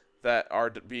freaks that are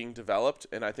being developed,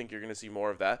 and I think you're going to see more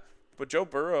of that. But Joe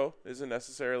Burrow isn't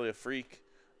necessarily a freak.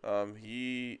 I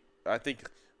think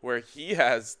where he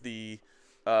has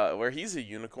where he's a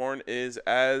unicorn is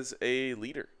as a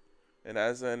leader and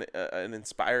as an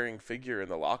inspiring figure in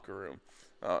the locker room.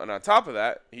 And on top of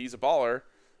that, he's a baller,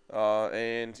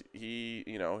 and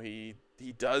he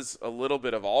does a little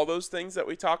bit of all those things that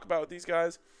we talk about with these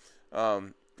guys,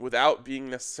 without being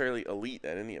necessarily elite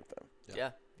at any of them.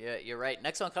 Yeah, you're right.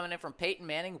 Next one coming in from Peyton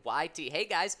Manning, YT. Hey,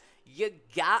 guys, you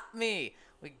got me.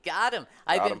 We got him.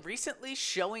 I've been recently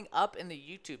showing up in the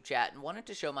YouTube chat and wanted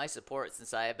to show my support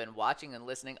since I have been watching and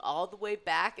listening all the way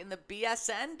back in the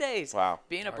BSN days. Wow.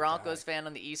 Being a Broncos fan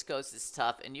on the East Coast is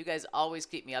tough, and you guys always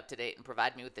keep me up to date and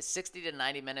provide me with the 60 to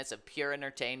 90 minutes of pure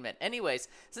entertainment. Anyways,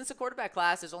 since the quarterback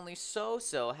class is only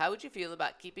so-so, how would you feel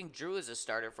about keeping Drew as a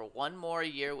starter for one more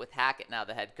year with Hackett now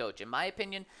the head coach? In my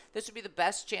opinion, this would be the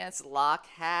best chance Locke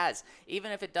has.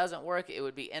 Even if it doesn't work, it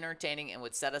would be entertaining and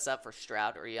would set us up for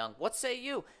Stroud or Young. What say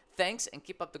you? Thanks, and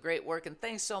keep up the great work, and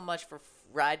thanks so much for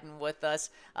riding with us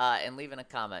and leaving a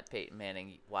comment, Peyton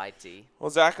Manning, YT. Well,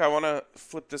 Zach, I want to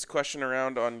flip this question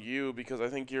around on you because I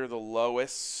think you're the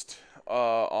lowest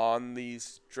on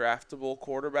these draftable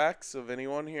quarterbacks of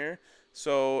anyone here.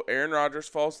 So Aaron Rodgers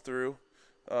falls through,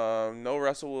 no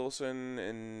Russell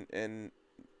Wilson, and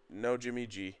no Jimmy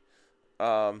G.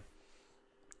 Do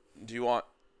you want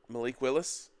Malik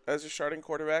Willis as your starting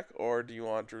quarterback, or do you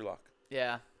want Drew Lock?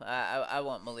 Yeah, I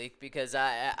want Malik because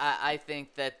I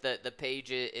think that the page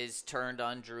is turned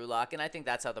on Drew Lock, and I think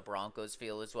that's how the Broncos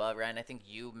feel as well, Ryan. I think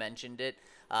you mentioned it.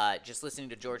 Just listening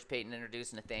to George Payton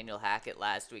introduce Nathaniel Hackett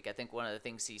last week, I think one of the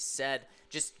things he said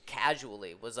just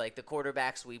casually was like the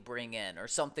quarterbacks we bring in or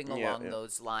something along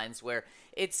those lines, where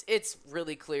it's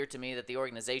really clear to me that the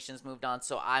organization's moved on,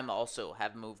 so I'm also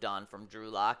have moved on from Drew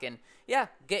Lock. And yeah,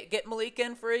 get Malik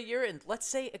in for a year, and let's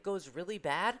say it goes really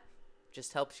bad.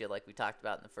 Just helps you, like we talked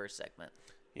about in the first segment.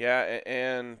 Yeah,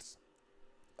 and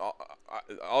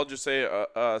I'll just say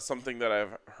something that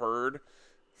I've heard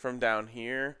from down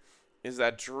here is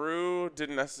that Drew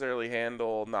didn't necessarily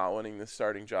handle not winning the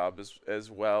starting job as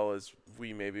well as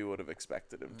we maybe would have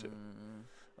expected him to.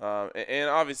 And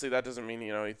obviously that doesn't mean,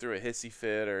 he threw a hissy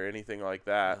fit or anything like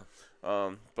that.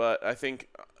 But I think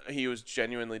he was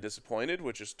genuinely disappointed,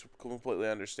 which is completely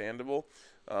understandable.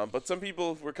 But some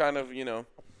people were kind of,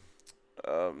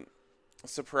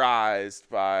 surprised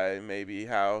by maybe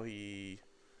how he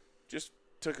just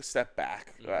took a step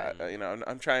back.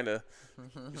 I'm trying to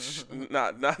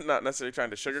not necessarily trying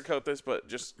to sugarcoat this, but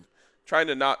just trying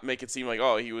to not make it seem like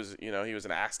he was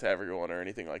an ass to everyone or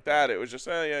anything like that. It was just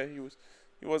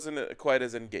he wasn't quite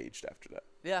as engaged after that.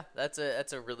 Yeah, that's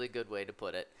a really good way to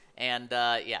put it. And,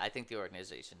 I think the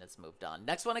organization has moved on.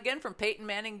 Next one again from Peyton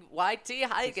Manning, YT.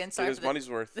 Hi again. Sorry his money's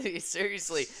worth.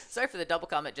 Seriously. Sorry for the double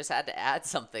comment. Just had to add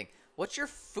something. What's your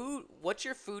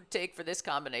food take for this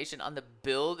combination on the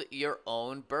build your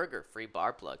own burger? Free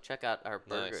bar plug. Check out our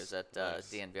burgers at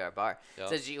DNVR Bar. Yep. It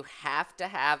says you have to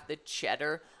have the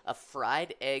cheddar, a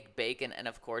fried egg, bacon, and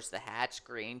of course the Hatch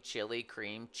green chili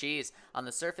cream cheese. On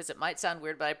the surface it might sound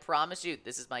weird, but I promise you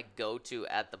this is my go-to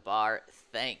at the bar.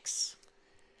 Thanks.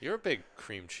 You're a big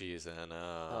cream cheese and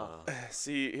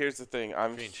See, here's the thing.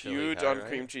 I'm huge on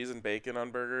cream cheese and bacon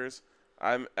on burgers.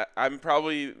 I'm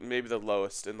probably maybe the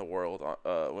lowest in the world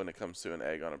when it comes to an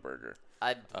egg on a burger.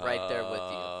 I'm right there with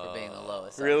you for being the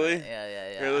lowest. Really?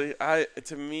 Yeah. Really?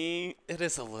 To me, it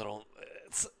is a little.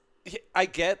 I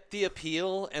get the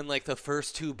appeal and like the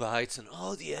first two bites and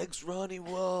the egg's runny.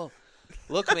 Whoa.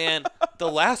 Look, man,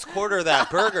 the last quarter of that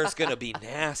burger is gonna be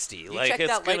nasty. You like checked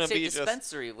it's out gonna Light Shade be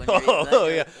dispensary just. When you're eating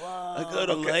that. Yeah. I got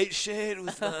a light shade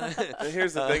with my.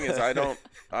 Here's the thing: is I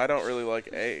don't really like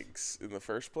eggs in the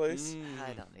first place.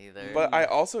 I don't either. But I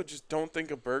also just don't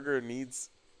think a burger needs,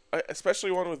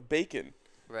 especially one with bacon,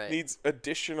 needs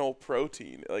additional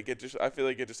protein. Like I feel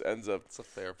like it just ends up. That's a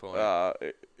fair point.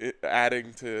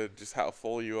 Adding to just how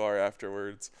full you are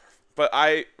afterwards. But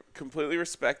I completely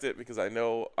respect it because I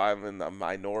know I'm in the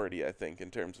minority, I think,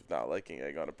 in terms of not liking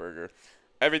egg on a burger.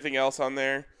 Everything else on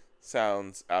there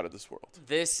sounds out of this world.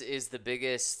 This is the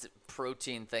biggest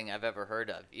protein thing I've ever heard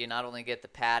of. You not only get the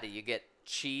patty, you get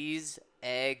cheese,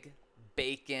 egg,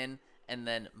 bacon, and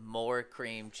then more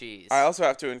cream cheese. I also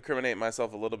have to incriminate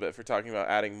myself a little bit for talking about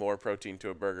adding more protein to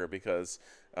a burger because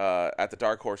at the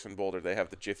Dark Horse in Boulder, they have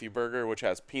the Jiffy Burger, which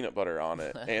has peanut butter on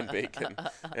it and bacon,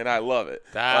 and I love it.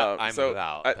 That I am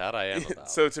about.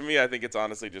 So to me, I think it's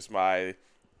honestly just I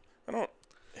don't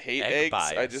hate eggs.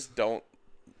 bias. I just don't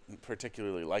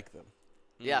particularly like them.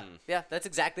 Yeah, that's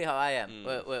exactly how I am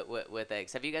with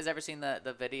eggs. Have you guys ever seen the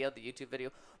YouTube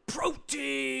video?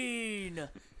 Protein!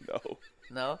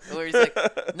 No? Where he's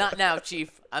like, not now,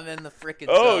 Chief. I'm in the frickin'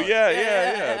 zone.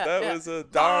 Yeah. That was a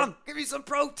Dom, give me some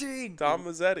protein. Dom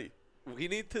Mazzetti. We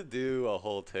need to do a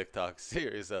whole TikTok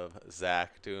series of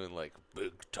Zach doing like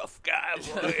big tough guy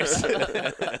voice.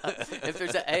 If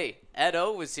there's Ed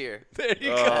O was here. There you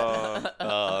go.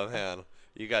 Oh man,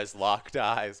 you guys locked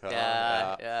eyes. Huh?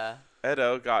 Yeah.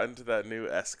 Edo got into that new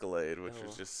Escalade, which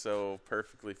was just so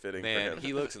perfectly fitting for Man, him.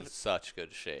 he looks in such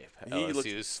good shape. He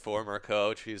LSU's former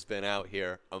coach, he's been out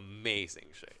here, amazing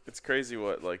shape. It's crazy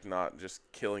what not just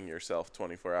killing yourself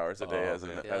 24 hours a day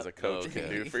as a coach can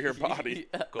do for your body.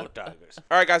 Go Tigers.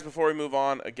 All right, guys, before we move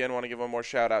on, again, want to give one more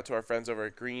shout out to our friends over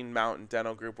at Green Mountain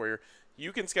Dental Group, where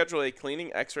you can schedule a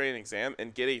cleaning, x-ray, and exam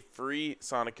and get a free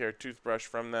Sonicare toothbrush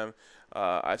from them.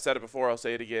 I've said it before, I'll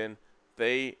say it again.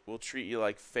 They will treat you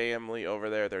like family over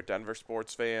there. They're Denver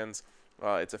sports fans.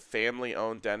 It's a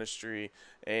family-owned dentistry.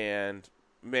 And,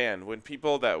 man, when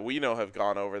people that we know have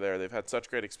gone over there, they've had such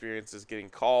great experiences getting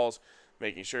calls,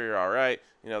 making sure you're all right.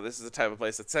 This is the type of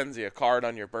place that sends you a card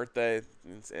on your birthday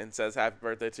and says happy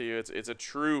birthday to you. It's a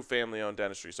true family-owned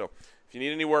dentistry. So if you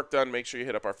need any work done, make sure you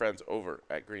hit up our friends over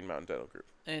at Green Mountain Dental Group.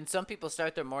 And some people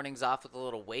start their mornings off with a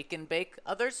little wake and bake.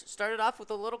 Others start it off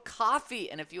with a little coffee.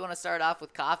 And if you want to start off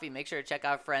with coffee, make sure to check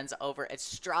out our friends over at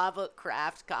Strava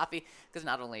Craft Coffee, because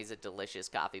not only is it delicious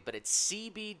coffee, but it's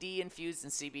CBD infused,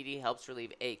 and CBD helps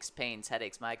relieve aches, pains,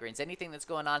 headaches, migraines, anything that's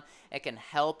going on. It can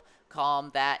help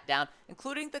calm that down,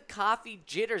 including the coffee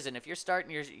jitters. And if you're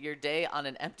starting your day on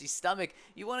an empty stomach,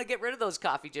 you want to get rid of those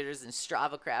coffee jitters, and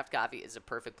Strava Craft Coffee is a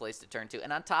perfect place to turn to.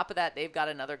 And on top of that, they've got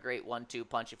another great 1-2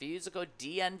 punch. If you use the code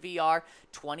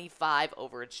DNVR25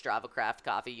 over at Strava Craft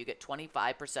Coffee, you get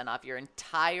 25% off your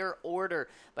entire order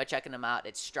by checking them out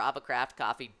at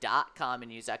StravaCraftCoffee.com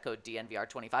and use that code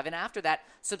DNVR25. And after that,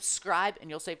 subscribe and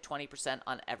you'll save 20%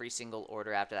 on every single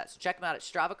order after that. So check them out at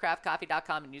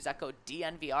StravaCraftCoffee.com and use that code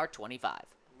DNVR25.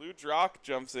 Lou Drock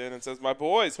jumps in and says, "My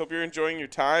boys, hope you're enjoying your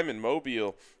time in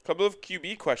Mobile. Couple of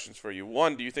QB questions for you.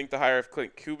 One, do you think the hire of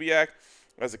Clint Kubiak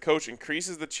as a coach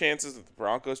increases the chances of the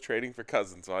Broncos trading for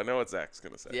Cousins?" So I know what Zach's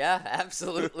going to say. Yeah,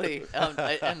 absolutely. And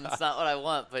it's not what I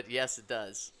want, but yes, it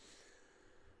does.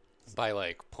 By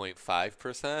like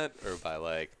 0.5% or by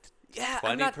like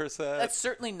 20%? That's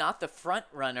certainly not the front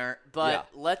runner, but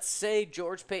let's say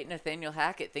George Payton and Nathaniel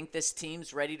Hackett think this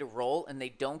team's ready to roll and they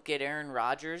don't get Aaron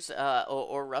Rodgers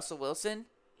or Russell Wilson.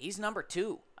 He's number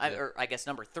 2, or I guess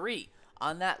number 3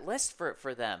 on that list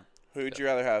for them. Who would you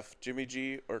rather have, Jimmy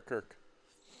G or Kirk?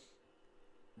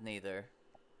 Neither.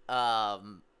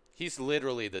 He's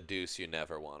literally the deuce you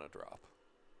never want to drop.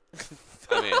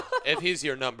 I mean, if he's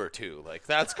your number 2, like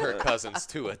that's Kirk Cousins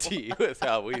to a T with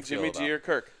how we feel Jimmy about G or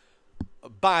Kirk?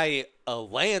 By a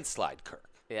landslide, Kirk.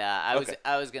 Yeah,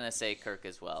 I was gonna say Kirk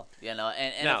as well. And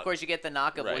now, of course you get the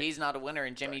knock of well, he's not a winner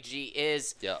and Jimmy G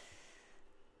is. Yeah.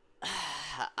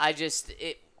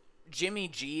 Jimmy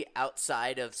G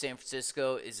outside of San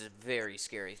Francisco is a very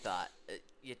scary thought.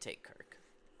 You take Kirk.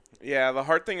 Yeah, the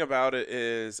hard thing about it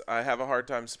is I have a hard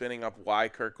time spinning up why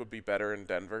Kirk would be better in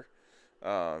Denver.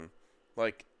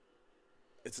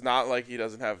 It's not like he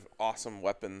doesn't have awesome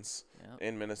weapons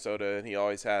in Minnesota, and he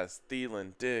always has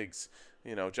Thielen, Diggs,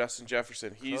 Justin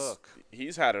Jefferson.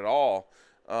 He's had it all,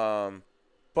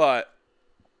 but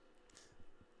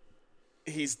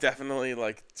he's definitely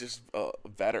just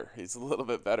better. He's a little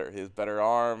bit better. He has better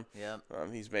arm. Yeah.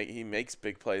 He makes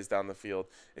big plays down the field.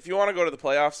 If you want to go to the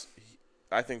playoffs,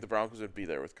 I think the Broncos would be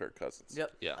there with Kirk Cousins.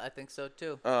 Yep. Yeah. I think so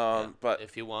too. But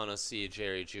if you want to see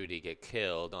Jerry Jeudy get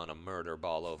killed on a murder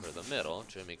ball over the middle,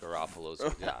 Jimmy Garoppolo's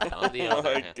your guy. On the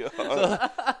other hand,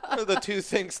 God. are the two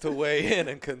things to weigh in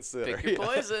and consider. Pick your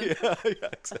poison. Yeah,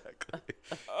 exactly.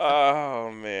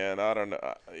 Oh man, I don't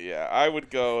know. Yeah, I would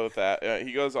go with that.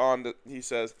 He goes on. He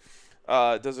says,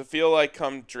 "Does it feel like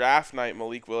come draft night,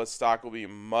 Malik Willis stock will be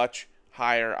much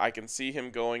higher? I can see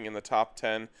him going in the top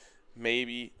 10."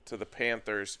 Maybe to the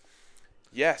Panthers.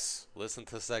 Yes. Listen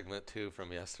to segment 2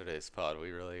 from yesterday's pod.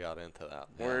 We really got into that.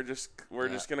 We're just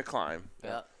gonna climb.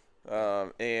 Yeah.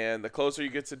 And the closer you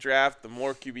get to draft, the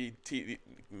more QB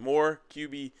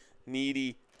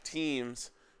needy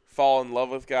teams fall in love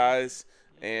with guys.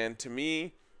 And to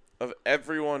me, of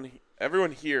everyone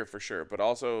everyone here for sure, but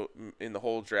also in the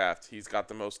whole draft, he's got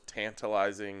the most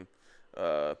tantalizing,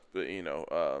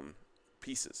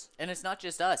 pieces. And it's not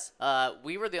just us.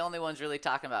 We were the only ones really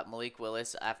talking about Malik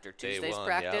Willis after Tuesday's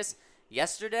practice. Yep.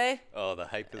 Yesterday, Oh, the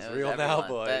hype is real now,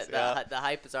 boys. The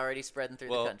hype is already spreading through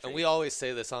the country. And we always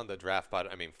say this on the draft pod.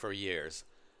 I mean, for years,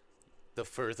 the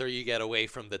further you get away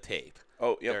from the tape.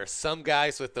 Oh, yep. There are some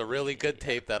guys with the really good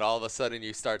tape that all of a sudden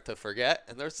you start to forget.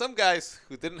 And there's some guys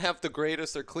who didn't have the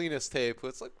greatest or cleanest tape who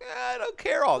it's like, I don't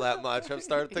care all that much. I'm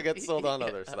starting to get sold on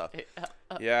other stuff.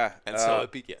 Yeah. And so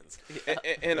it begins.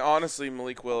 and honestly,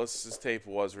 Malik Willis's tape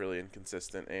was really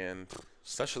inconsistent and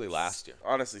Especially last year.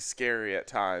 honestly scary at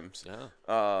times.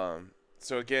 Yeah.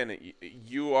 So again,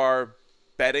 you are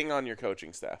betting on your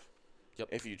coaching staff. Yep.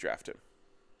 If you draft him.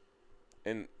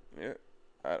 And yeah,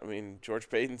 I mean, George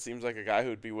Payton seems like a guy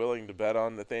who'd be willing to bet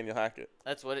on Nathaniel Hackett.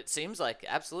 That's what it seems like.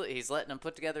 Absolutely. He's letting him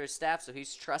put together his staff, so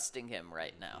he's trusting him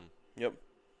right now. Yep.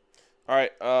 All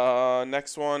right.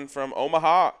 Next one from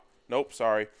Omaha. Nope,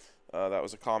 sorry. That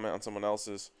was a comment on someone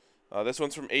else's. This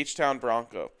one's from H-Town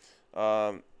Bronco.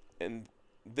 And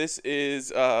this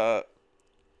is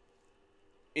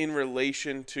in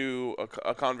relation to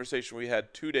a conversation we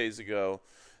had 2 days ago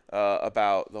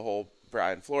about the whole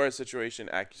Brian Flores situation,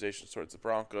 accusations towards the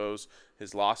Broncos,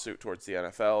 his lawsuit towards the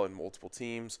NFL and multiple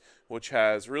teams, which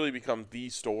has really become the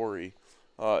story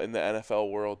in the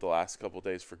NFL world the last couple of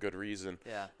days for good reason.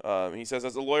 Yeah. He says,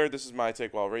 as a lawyer, this is my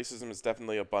take. While racism is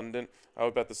definitely abundant, I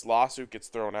would bet this lawsuit gets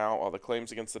thrown out. While the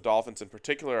claims against the Dolphins in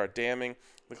particular are damning,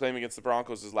 the claim against the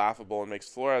Broncos is laughable and makes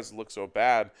Flores look so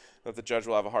bad that the judge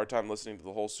will have a hard time listening to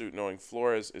the whole suit knowing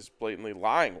Flores is blatantly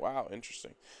lying. Wow,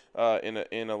 interesting.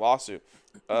 In a lawsuit.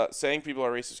 Saying people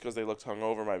are racist because they looked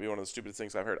hungover might be one of the stupidest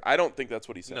things I've heard. I don't think that's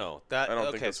what he's saying. No, I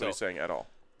don't think that's what he's saying at all.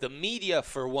 The media,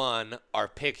 for one, are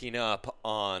picking up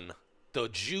on the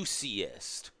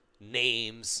juiciest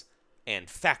names and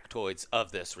factoids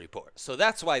of this report. So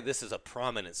that's why this is a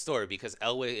prominent story, because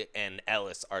Elway and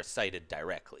Ellis are cited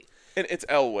directly. And it's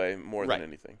Elway more than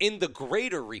anything. In the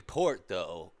greater report,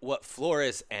 though, what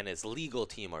Flores and his legal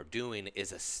team are doing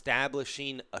is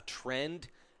establishing a trend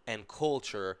and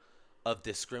culture of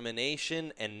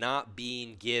discrimination and not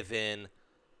being given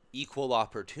equal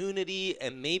opportunity,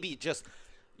 and maybe just,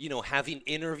 having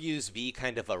interviews be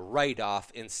kind of a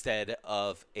write-off instead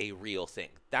of a real thing.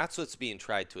 That's what's being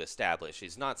tried to establish.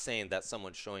 He's not saying that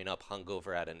someone showing up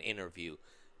hungover at an interview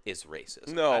is racist.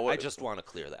 No, I just want to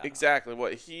clear that exactly.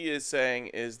 What he is saying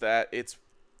is that it's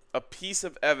a piece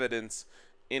of evidence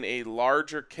in a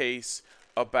larger case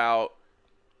about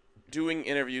doing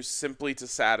interviews simply to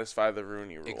satisfy the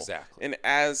Rooney Rule. Exactly. And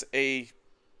as a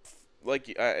like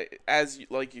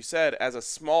you said, as a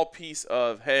small piece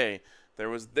of, hey, there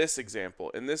was this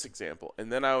example and this example,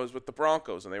 and then I was with the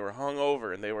Broncos and they were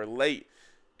hungover and they were late,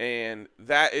 and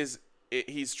that is it,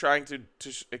 he's trying to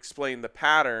explain the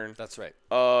pattern. That's right.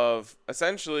 Of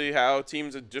essentially how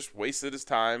teams had just wasted his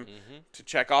time to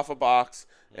check off a box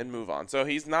and move on. So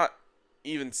he's not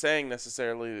even saying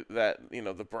necessarily that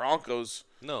the Broncos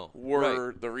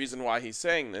were the reason why he's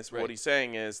saying this. What he's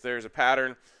saying is there's a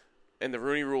pattern, and the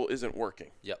Rooney Rule isn't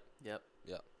working. Yep.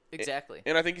 Exactly.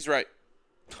 And I think he's right.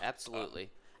 Absolutely.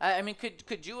 I mean,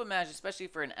 could you imagine, especially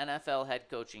for an NFL head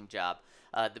coaching job,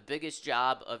 the biggest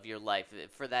job of your life,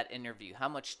 for that interview, how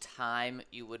much time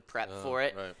you would prep for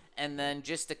it, and then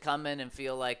just to come in and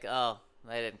feel like, oh,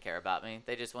 they didn't care about me.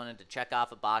 They just wanted to check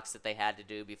off a box that they had to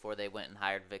do before they went and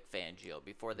hired Vic Fangio,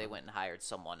 before they went and hired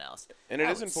someone else. And it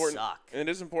is important. And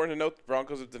it is important to note the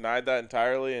Broncos have denied that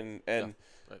entirely, and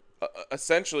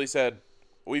essentially said,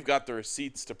 we've got the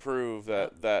receipts to prove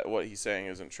that what he's saying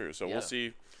isn't true. So we'll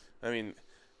see. I mean,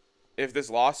 if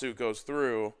this lawsuit goes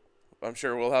through, I'm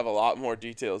sure we'll have a lot more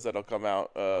details that'll come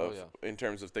out in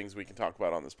terms of things we can talk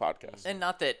about on this podcast. And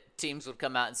not that teams would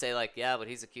come out and say, like, yeah, but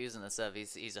he's accusing us of,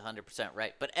 he's 100%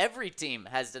 right. But every team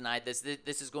has denied this.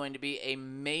 This is going to be a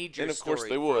major story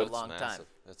for a long time.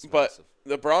 But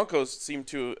the Broncos seem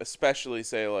to especially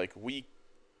say, like, we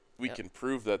can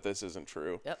prove that this isn't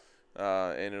true. Yep.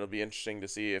 And it'll be interesting to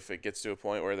see if it gets to a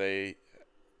point where they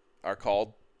are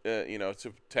called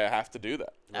to have to do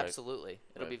that. Absolutely.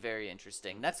 It'll be very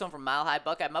interesting. Next one from Mile High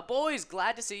Buckeye. My boys,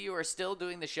 glad to see you are still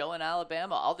doing the show in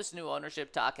Alabama. All this new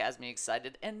ownership talk has me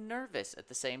excited and nervous at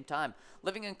the same time.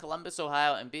 Living in Columbus,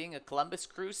 Ohio, and being a Columbus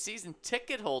Crew season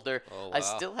ticket holder, I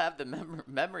still have the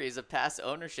memories of past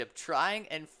ownership trying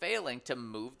and failing to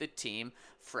move the team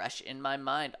fresh in my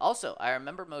mind. Also, I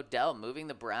remember Modell moving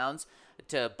the Browns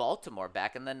to Baltimore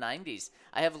back in the 90s.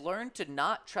 I have learned to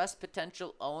not trust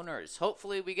potential owners.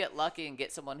 Hopefully we get lucky and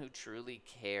get someone who truly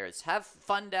cares. Have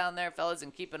fun down there, fellas,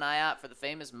 and keep an eye out for the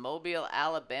famous Mobile,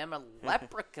 Alabama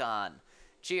leprechaun.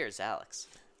 Cheers, Alex.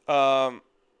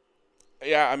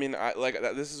 Yeah, I mean,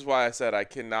 this is why I said I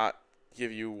cannot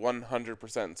give you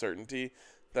 100% certainty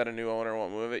that a new owner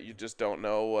won't move it. You just don't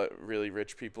know what really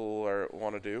rich people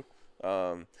want to do,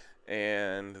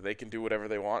 and they can do whatever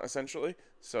they want essentially.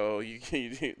 So you're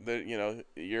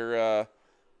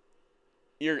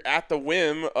at the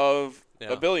whim of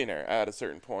a billionaire at a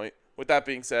certain point. With that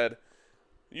being said,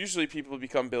 usually people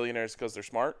become billionaires because they're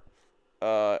smart,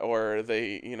 or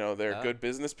they're good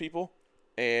business people,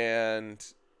 and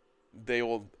they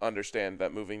will understand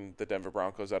that moving the Denver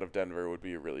Broncos out of Denver would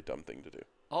be a really dumb thing to do.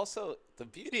 Also, the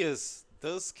beauty is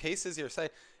those cases you're saying,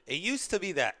 it used to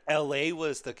be that L.A.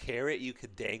 was the carrot you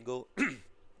could dangle.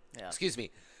 Excuse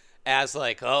me. As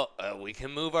like, we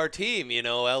can move our team.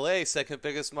 L.A., second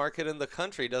biggest market in the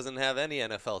country, doesn't have any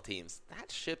NFL teams. That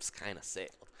ship's kind of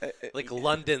sailed.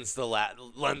 London's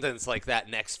London's like that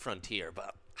next frontier.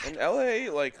 But and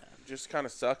L.A., just kind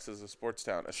of sucks as a sports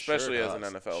town, especially as an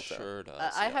NFL town. Sure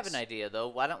does. I have an idea, though.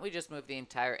 Why don't we just move the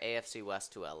entire AFC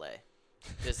West to L.A.?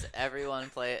 Just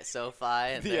everyone play at SoFi.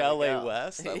 And the LA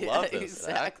West? I love this.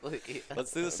 Exactly.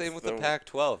 Let's do the same with the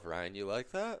Pac-12, Ryan. You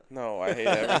like that? No, I hate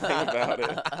everything about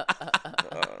it.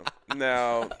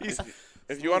 Now,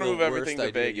 if you want to move everything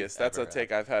to Vegas, that's a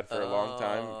take I've had for a long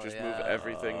time. Just move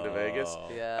everything to Vegas.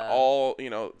 Yeah.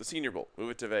 The Senior Bowl,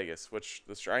 move it to Vegas, which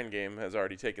the Shrine Game has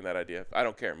already taken that idea. I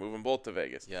don't care. Move them both to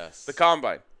Vegas. Yes. The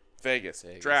Combine, Vegas.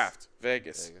 Draft,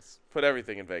 Vegas. Put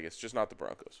everything in Vegas, just not the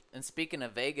Broncos. And speaking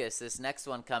of Vegas, this next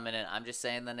one coming in, I'm just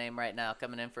saying the name right now,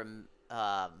 coming in from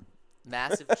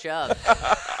Massive Chubb.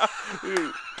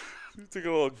 You took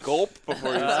a little gulp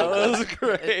before you said that. Was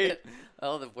great.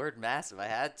 Oh, the word massive, I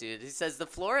had to. He says, the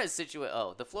Flores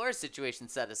situation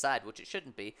set aside, which it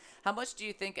shouldn't be. How much do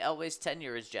you think Elway's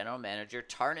tenure as general manager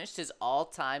tarnished his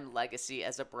all-time legacy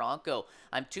as a Bronco?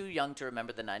 I'm too young to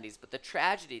remember the 90s, but the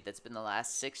tragedy that's been the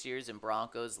last 6 years in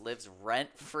Broncos lives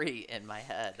rent-free in my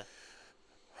head.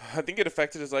 I think it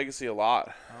affected his legacy a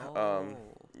lot. Oh.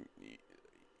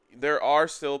 There are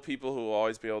still people who will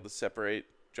always be able to separate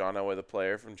John Elway the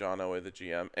player from John Elway the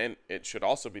GM, and it should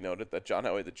also be noted that John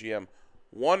Elway the GM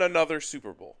won another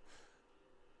Super Bowl.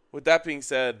 With that being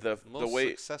said, the way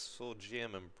successful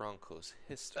GM in Broncos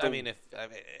history.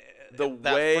 The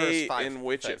way in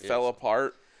which it fell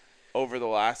apart over the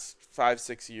last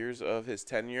 5-6 years of his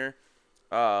tenure,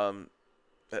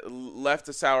 it left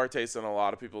a sour taste in a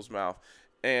lot of people's mouth.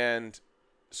 And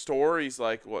stories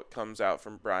like what comes out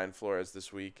from Brian Flores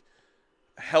this week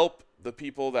help the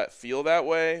people that feel that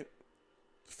way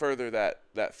further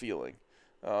that feeling.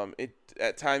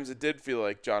 At times it did feel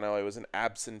like John Elway was an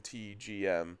absentee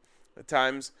GM. At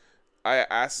times, I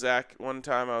asked Zach one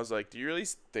time, I was like, do you really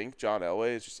think John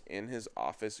Elway is just in his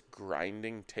office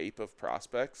grinding tape of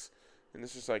prospects? And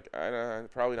it's just like,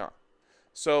 probably not.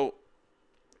 So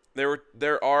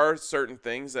there are certain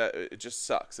things that it just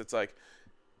sucks. It's like,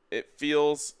 it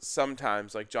feels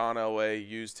sometimes like John Elway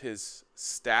used his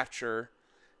stature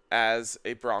as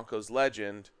a Broncos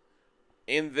legend,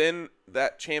 and then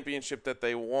that championship that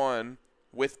they won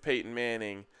with Peyton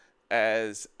Manning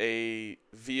as a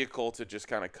vehicle to just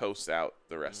kind of coast out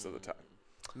the rest of the time.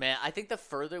 Man, I think the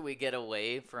further we get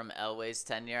away from Elway's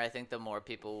tenure, I think the more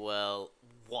people will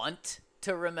want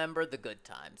to remember the good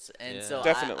times. And so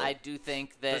definitely. I do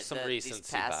think that these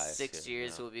past 6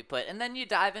 years will be put. And then you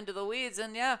dive into the weeds,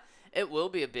 and it will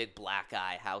be a big black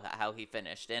eye how he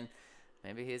finished. And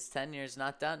maybe his tenure's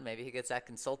not done. Maybe he gets that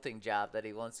consulting job that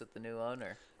he wants with the new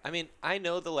owner. I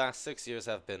know the last 6 years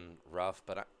have been rough,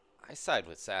 but I side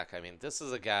with Zach. This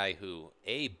is a guy who,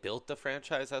 built the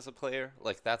franchise as a player.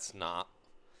 This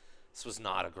was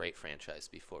not a great franchise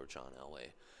before John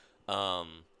Elway.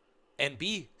 And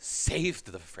B,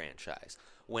 saved the franchise.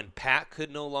 When Pat could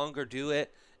no longer do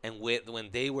it, and when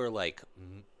they were,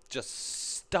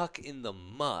 just stuck in the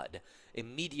mud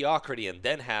in mediocrity, and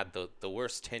then had the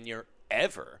worst tenure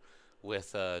ever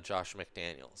with Josh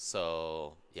McDaniels.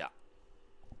 So, yeah.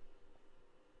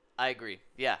 I agree.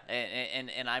 Yeah,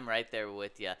 and I'm right there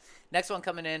with you. Next one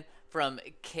coming in from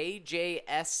KJSTYD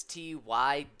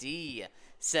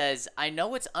says, I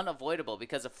know it's unavoidable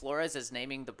because of Flores is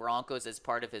naming the Broncos as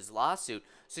part of his lawsuit,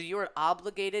 so you are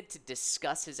obligated to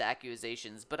discuss his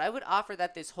accusations, but I would offer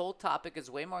that this whole topic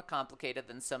is way more complicated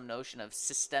than some notion of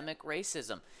systemic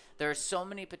racism. There are so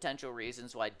many potential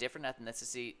reasons why different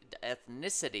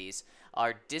ethnicities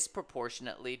are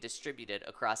disproportionately distributed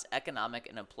across economic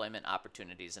and employment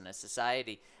opportunities in a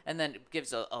society. And then it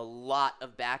gives a lot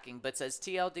of backing, but says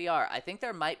TLDR, I think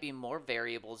there might be more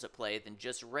variables at play than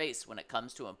just race when it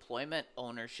comes to employment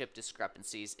ownership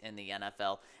discrepancies in the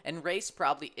NFL. And race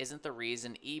probably isn't the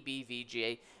reason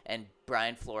EBVJ and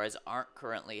Brian Flores aren't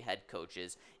currently head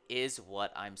coaches, is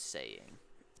what I'm saying.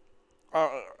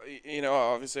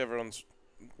 Obviously everyone's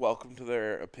welcome to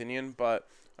their opinion, but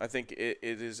I think it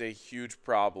is a huge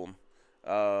problem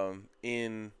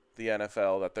in the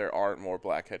NFL that there aren't more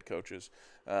black head coaches.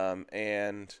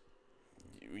 And,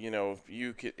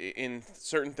 you can, in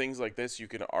certain things like this, you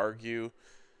can argue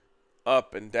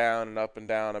up and down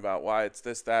about why it's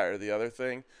this, that, or the other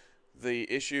thing. The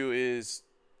issue is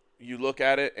you look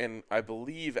at it, and I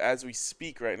believe as we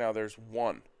speak right now, there's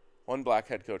one black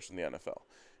head coach in the NFL.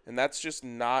 And that's just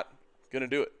not going to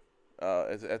do it.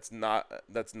 That's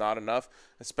not enough,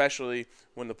 especially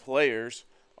when the players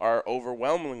are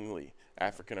overwhelmingly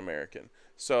African American.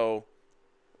 So,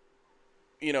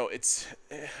 it's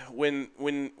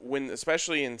when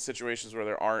especially in situations where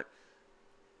there aren't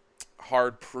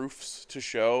hard proofs to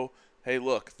show, hey,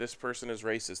 look, this person is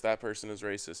racist, that person is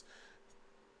racist.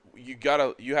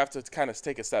 You have to kind of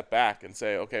take a step back and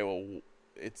say, okay, well,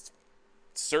 it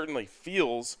certainly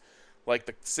feels like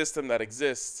the system that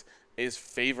exists is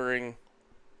favoring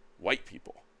white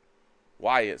people.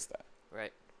 Why is that?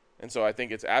 Right. And so I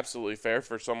think it's absolutely fair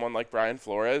for someone like Brian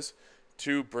Flores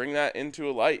to bring that into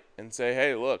a light and say,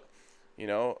 hey, look,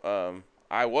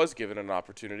 I was given an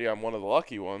opportunity. I'm one of the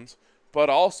lucky ones. But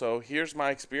also, here's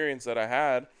my experience that I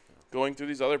had going through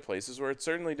these other places where it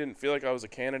certainly didn't feel like I was a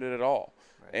candidate at all.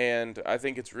 Right. And I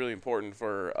think it's really important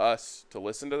for us to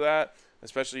listen to that,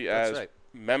 especially as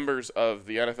members of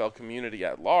the NFL community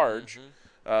at large.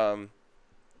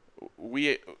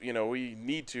 We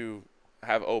need to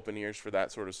have open ears for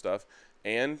that sort of stuff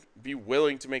and be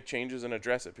willing to make changes and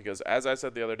address it, because as I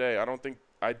said the other day, I don't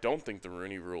think the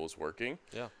Rooney Rule is working.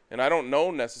 Yeah. And I don't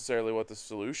know necessarily what the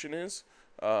solution is,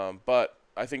 but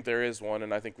I think there is one,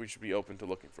 and I think we should be open to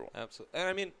looking for one. Absolutely. And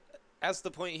I mean, as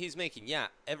the point he's making,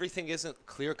 everything isn't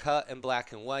clear cut and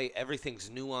black and white. Everything's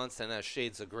nuanced and has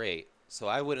shades of gray. So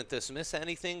I wouldn't dismiss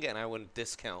anything, and I wouldn't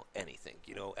discount anything.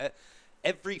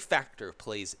 Every factor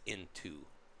plays into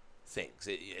things.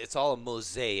 It's all a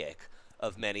mosaic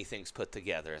of many things put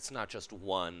together. It's not just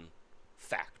one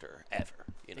factor ever.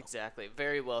 Exactly.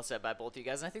 Very well said by both of you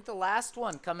guys. And I think the last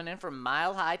one coming in from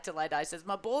Mile High Till I Die says,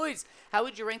 my boys, how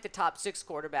would you rank the top 6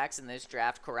 quarterbacks in this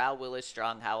draft? Corral, Willis,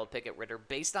 Strong, Howell, Pickett, Ritter,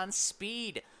 based on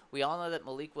speed. We all know that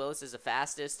Malik Willis is the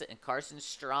fastest and Carson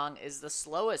Strong is the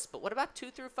slowest. But what about 2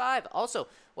 through 5? Also,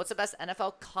 what's the best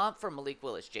NFL comp for Malik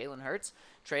Willis? Jalen Hurts,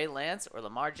 Trey Lance, or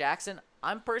Lamar Jackson?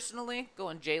 I'm personally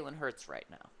going Jalen Hurts right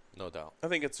now. No doubt. I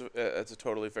think it's a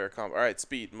totally fair comp. All right,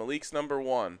 speed. Malik's number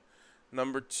 1.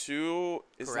 Number 2,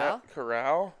 is Corral? that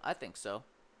Corral? I think so.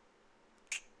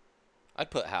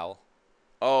 I'd put Howell.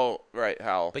 Oh, right,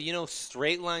 Howell. But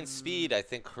straight line speed, I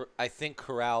think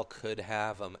Corral could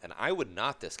have him, and I would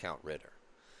not discount Ritter.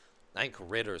 I think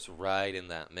Ritter's right in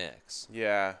that mix.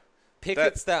 Yeah.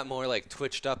 Pickett's that more like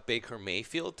twitched up Baker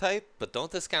Mayfield type, but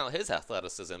don't discount his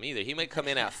athleticism either. He might come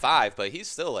in at 5, but he's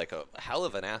still like a hell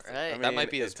of an athlete. Right. I mean, that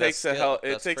might be his best skill.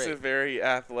 It takes a very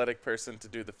athletic person to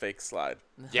do the fake slide.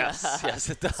 Yes,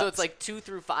 it does. So it's like 2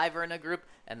 through 5 are in a group,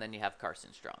 and then you have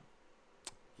Carson Strong.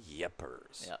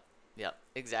 Yeppers. Yep,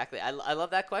 exactly. I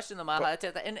love that question, the Mile High Till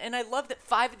I Die. And I love that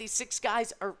 5 of these 6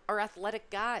 guys are athletic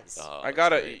guys. Oh,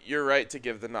 you're right to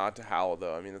give the nod to Howell,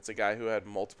 though. I mean, it's a guy who had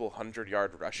multiple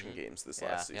 100-yard rushing games this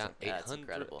last season. Yeah, that's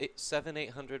incredible.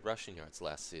 800 rushing yards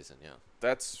last season,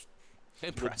 That's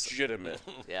impressive. Legitimate.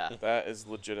 Yeah. That is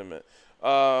legitimate.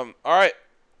 All right.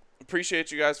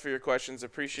 Appreciate you guys for your questions.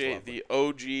 Appreciate the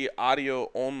OG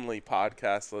audio-only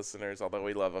podcast listeners, although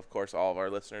we love, of course, all of our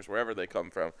listeners wherever they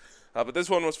come from. But this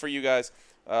one was for you guys.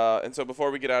 And so before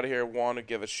we get out of here, I want to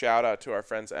give a shout-out to our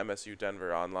friends MSU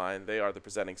Denver Online. They are the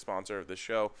presenting sponsor of the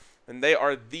show, and they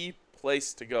are the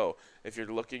place to go if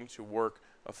you're looking to work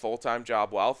a full-time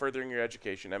job while furthering your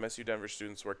education. MSU Denver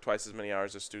students work twice as many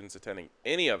hours as students attending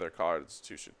any other college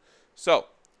institution. So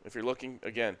if you're looking,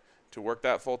 again, to work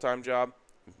that full-time job,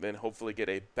 then hopefully get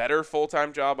a better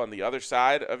full-time job on the other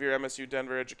side of your MSU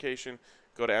Denver education,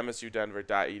 go to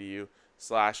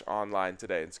msudenver.edu/online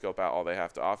today and scope out all they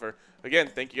have to offer. Again,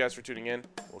 thank you guys for tuning in.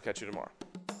 We'll catch you tomorrow.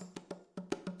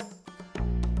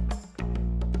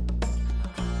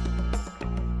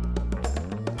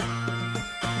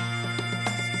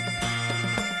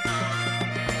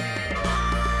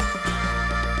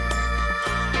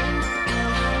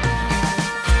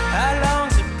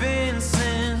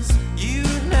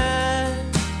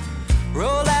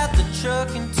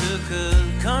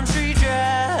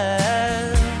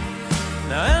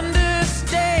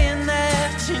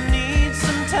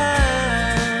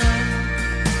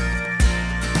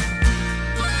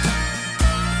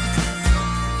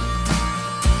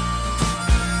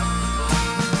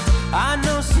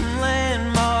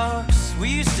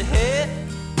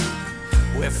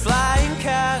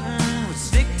 cat